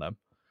tough on them.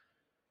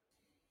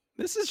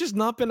 This has just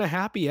not been a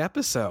happy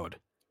episode.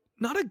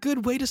 Not a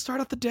good way to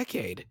start off the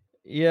decade.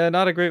 Yeah,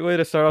 not a great way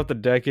to start off the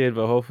decade,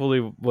 but hopefully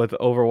with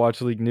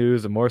Overwatch League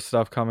news and more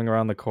stuff coming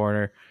around the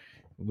corner,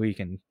 we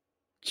can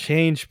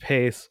change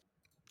pace.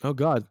 Oh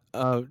God!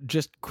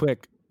 Just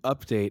quick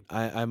update.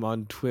 I'm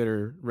on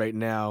Twitter right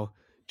now,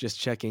 just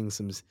checking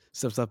some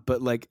stuff.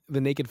 But like,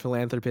 the Naked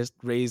Philanthropist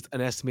raised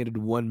an estimated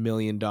 $1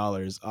 million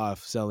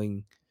off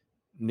selling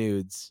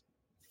nudes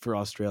for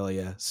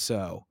Australia.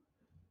 So,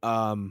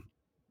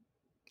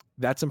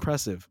 that's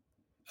impressive.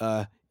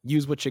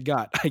 Use what you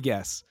got, I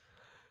guess.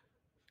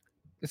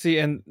 See,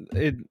 and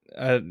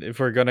if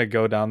we're gonna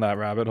go down that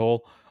rabbit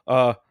hole,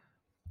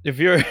 if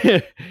you're,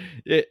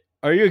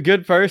 are you a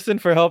good person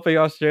for helping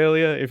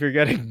Australia if you're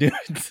getting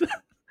nudes?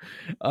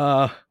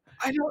 I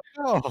don't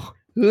know.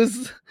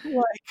 Who's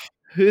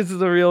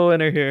the real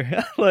winner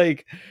here?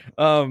 Like,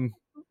 I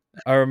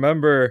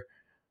remember,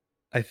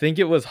 I think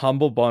it was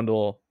Humble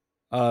Bundle.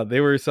 They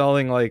were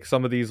selling like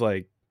some of these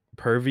like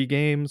pervy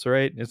games,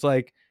 right? It's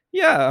like,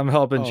 yeah, I'm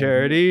helping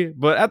charity,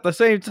 but at the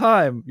same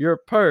time, you're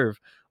a perv.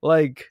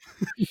 Like,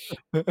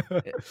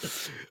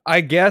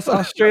 I guess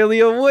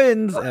Australia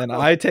wins and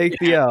I take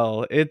the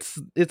L. It's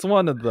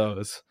one of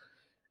those.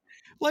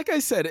 Like I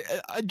said,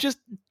 just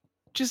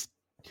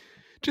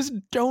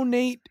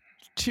donate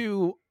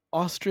to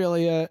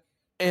Australia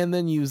and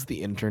then use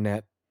the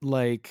internet.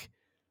 Like,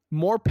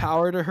 more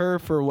power to her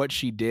for what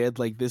she did.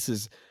 Like, this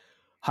is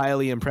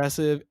highly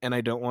impressive, and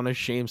I don't want to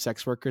shame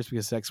sex workers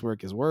because sex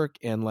work is work,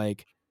 and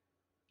like,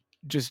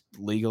 just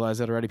legalize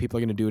it already. People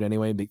are going to do it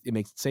anyway. It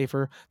makes it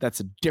safer.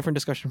 That's a different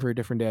discussion for a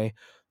different day.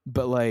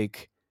 But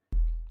like,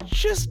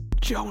 just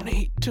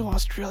donate to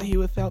Australia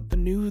without the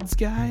nudes,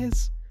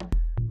 guys.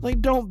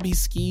 Like, don't be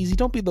skeezy.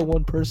 Don't be the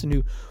one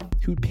person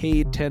who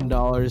paid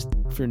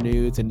 $10 for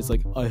nudes and it's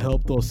like, I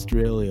helped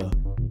Australia.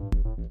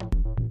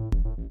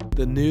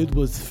 The nude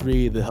was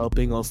free. The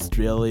helping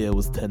Australia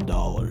was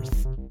 $10.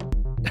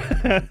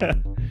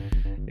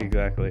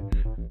 Exactly.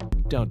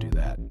 Don't do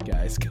that,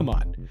 guys. Come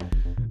on.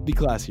 Be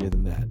classier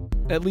than that.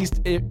 At least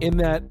in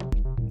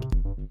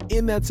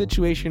that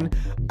situation,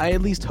 I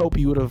at least hope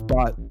you would have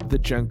bought the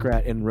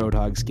Junkrat and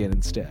Roadhog skin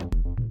instead.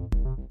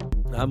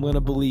 I'm gonna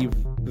believe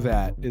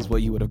that is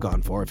what you would have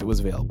gone for if it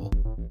was available.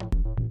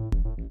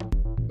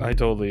 I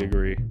totally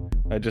agree.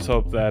 I just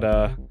hope that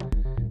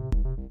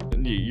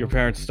your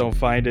parents don't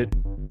find it.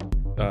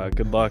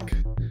 Good luck.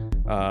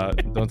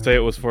 Don't say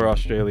it was for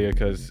Australia,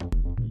 because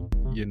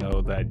you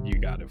know that you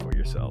got it for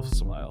yourself.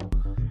 Smile.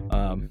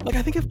 Like,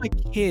 I think if my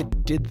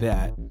kid did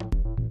that,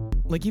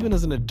 like, even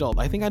as an adult,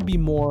 I think I'd be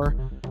more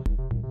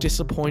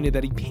disappointed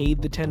that he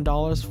paid the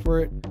 $10 for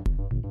it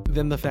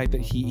than the fact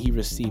that he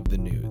received the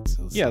nudes.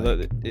 Yeah,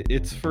 like,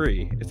 it's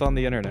free. It's on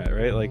the internet,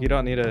 right? Like, you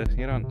don't need a,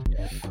 you don't.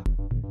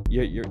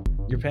 Yeah.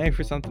 You're paying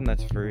for something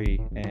that's free,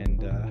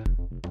 and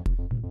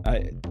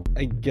I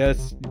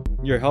guess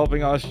you're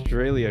helping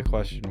Australia? ?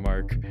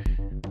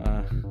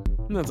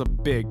 That's a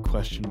big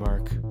question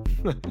mark.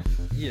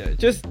 Yeah,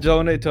 just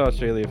donate to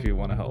Australia if you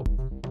want to help.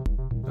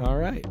 All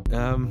right.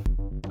 Are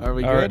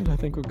we good? Right. I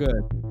think we're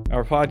good.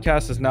 Our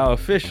podcast is now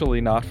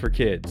officially not for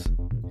kids.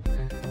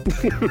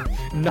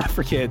 Not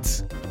for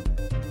kids.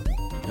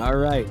 All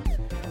right.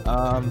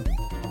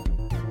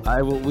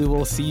 We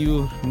will see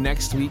you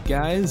next week,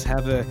 guys.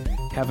 Have a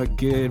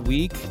good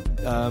week.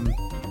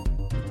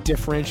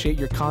 Differentiate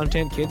your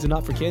content, kids and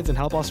not for kids, and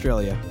help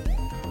Australia.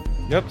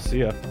 Yep. See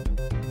ya.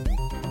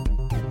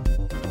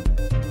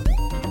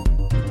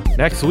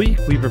 Next week,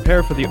 we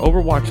prepare for the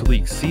Overwatch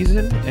League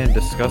season and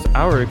discuss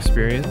our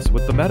experience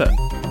with the meta.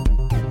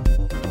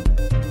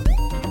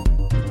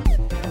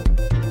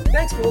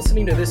 Thanks for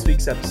listening to this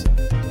week's episode.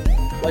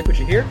 Like what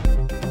you hear?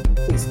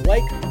 Please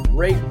like,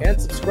 rate,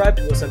 and subscribe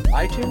to us on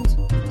iTunes,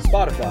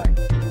 Spotify,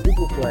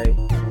 Google Play,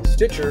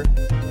 Stitcher,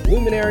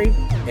 Luminary,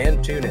 and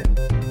TuneIn.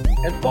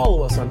 And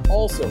follow us on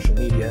all social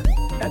media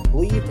at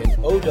Believe in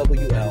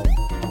OWL.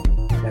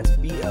 That's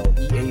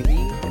BLEAV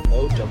and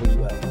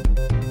OWL.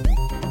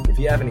 If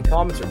you have any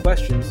comments or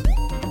questions,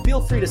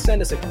 feel free to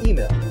send us an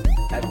email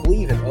at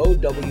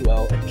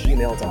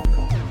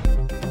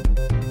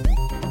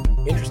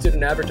believeinowl@gmail.com. Interested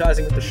in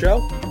advertising with the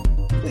show?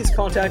 Please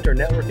contact our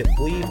network at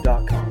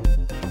believe.com.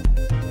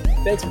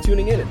 Thanks for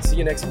tuning in, and see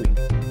you next week.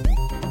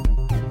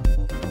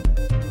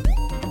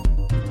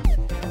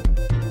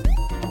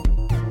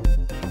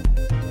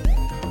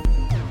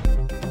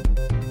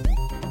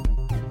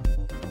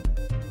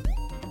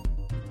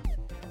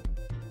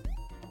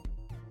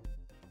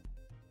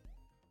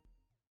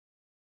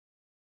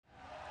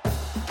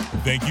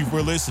 Thank you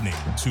for listening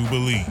to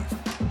Believe.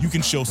 You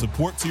can show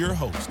support to your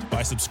host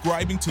by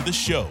subscribing to the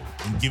show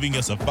and giving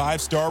us a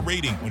 5-star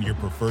rating on your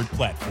preferred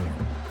platform.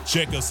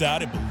 Check us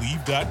out at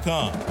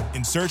Believe.com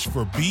and search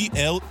for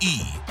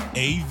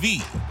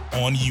BLEAV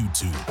on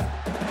YouTube.